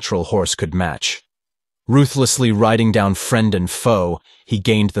no natural horse could match. Ruthlessly riding down friend and foe, he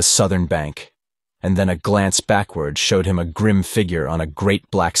gained the southern bank, and then a glance backward showed him a grim figure on a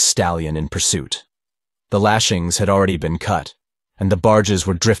great black stallion in pursuit. The lashings had already been cut, and the barges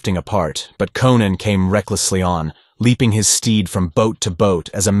were drifting apart, but Conan came recklessly on, leaping his steed from boat to boat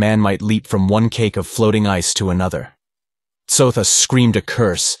as a man might leap from one cake of floating ice to another. Tsotha screamed a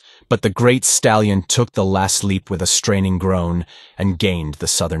curse, but the great stallion took the last leap with a straining groan and gained the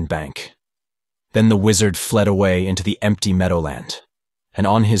southern bank. Then the wizard fled away into the empty meadowland, and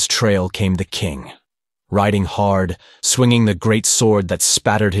on his trail came the king, riding hard, swinging the great sword that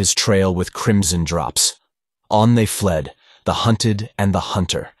spattered his trail with crimson drops. On they fled, the hunted and the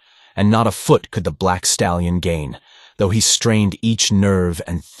hunter, and not a foot could the black stallion gain, though he strained each nerve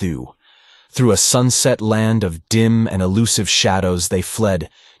and thew. Through a sunset land of dim and elusive shadows they fled,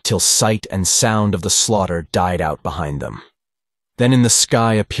 till sight and sound of the slaughter died out behind them. Then in the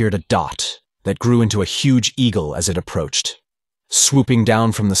sky appeared a dot that grew into a huge eagle as it approached. Swooping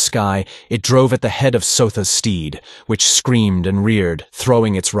down from the sky, it drove at the head of Tsotha's steed, which screamed and reared,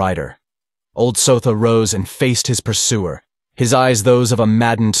 throwing its rider. Old Tsotha rose and faced his pursuer, his eyes those of a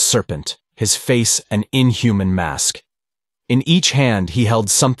maddened serpent, his face an inhuman mask. In each hand he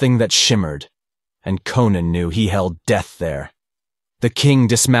held something that shimmered, and Conan knew he held death there. The king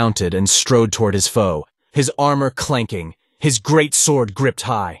dismounted and strode toward his foe, his armor clanking, his great sword gripped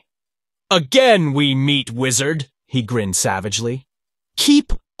high. "Again we meet, wizard," he grinned savagely.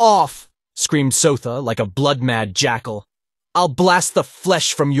 "Keep off," screamed Tsotha like a blood-mad jackal. "I'll blast the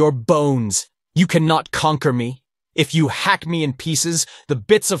flesh from your bones. You cannot conquer me. If you hack me in pieces, the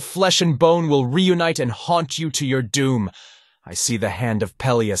bits of flesh and bone will reunite and haunt you to your doom. I see the hand of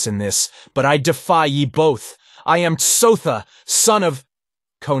Pelias in this, but I defy ye both. I am Tsotha, son of—"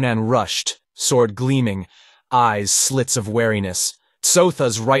 Conan rushed, sword gleaming, eyes slits of wariness.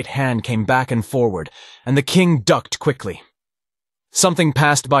 Tsotha's right hand came back and forward, and the king ducked quickly. Something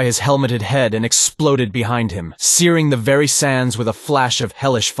passed by his helmeted head and exploded behind him, searing the very sands with a flash of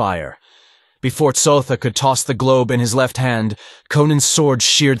hellish fire. Before Tsotha could toss the globe in his left hand, Conan's sword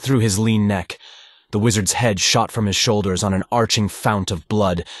sheared through his lean neck. The wizard's head shot from his shoulders on an arching fount of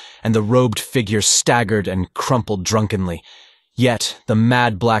blood, and the robed figure staggered and crumpled drunkenly. Yet the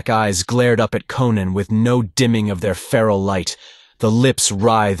mad black eyes glared up at Conan with no dimming of their feral light. The lips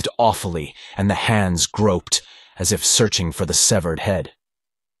writhed awfully, and the hands groped, as if searching for the severed head.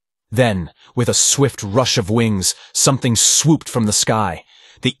 Then, with a swift rush of wings, something swooped from the sky,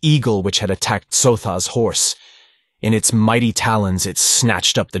 the eagle which had attacked Tsotha's horse. In its mighty talons it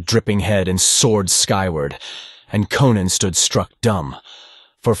snatched up the dripping head and soared skyward, and Conan stood struck dumb,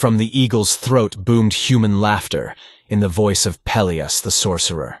 for from the eagle's throat boomed human laughter in the voice of Pelias the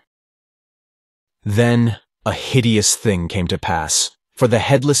sorcerer. Then a hideous thing came to pass, for the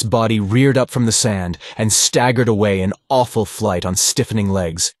headless body reared up from the sand and staggered away in awful flight on stiffening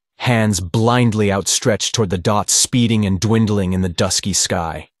legs, hands blindly outstretched toward the dots speeding and dwindling in the dusky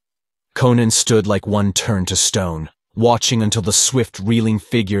sky. Conan stood like one turned to stone, watching until the swift reeling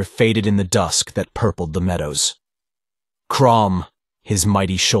figure faded in the dusk that purpled the meadows. Crom, his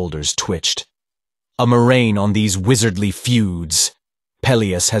mighty shoulders twitched. A murrain on these wizardly feuds.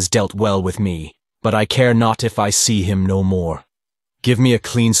 Peleus has dealt well with me, but I care not if I see him no more. Give me a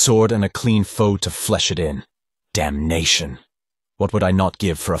clean sword and a clean foe to flesh it in. Damnation! What would I not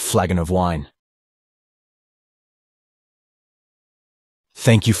give for a flagon of wine?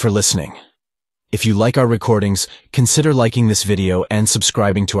 Thank you for listening. If you like our recordings, consider liking this video and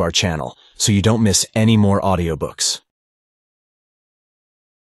subscribing to our channel so you don't miss any more audiobooks.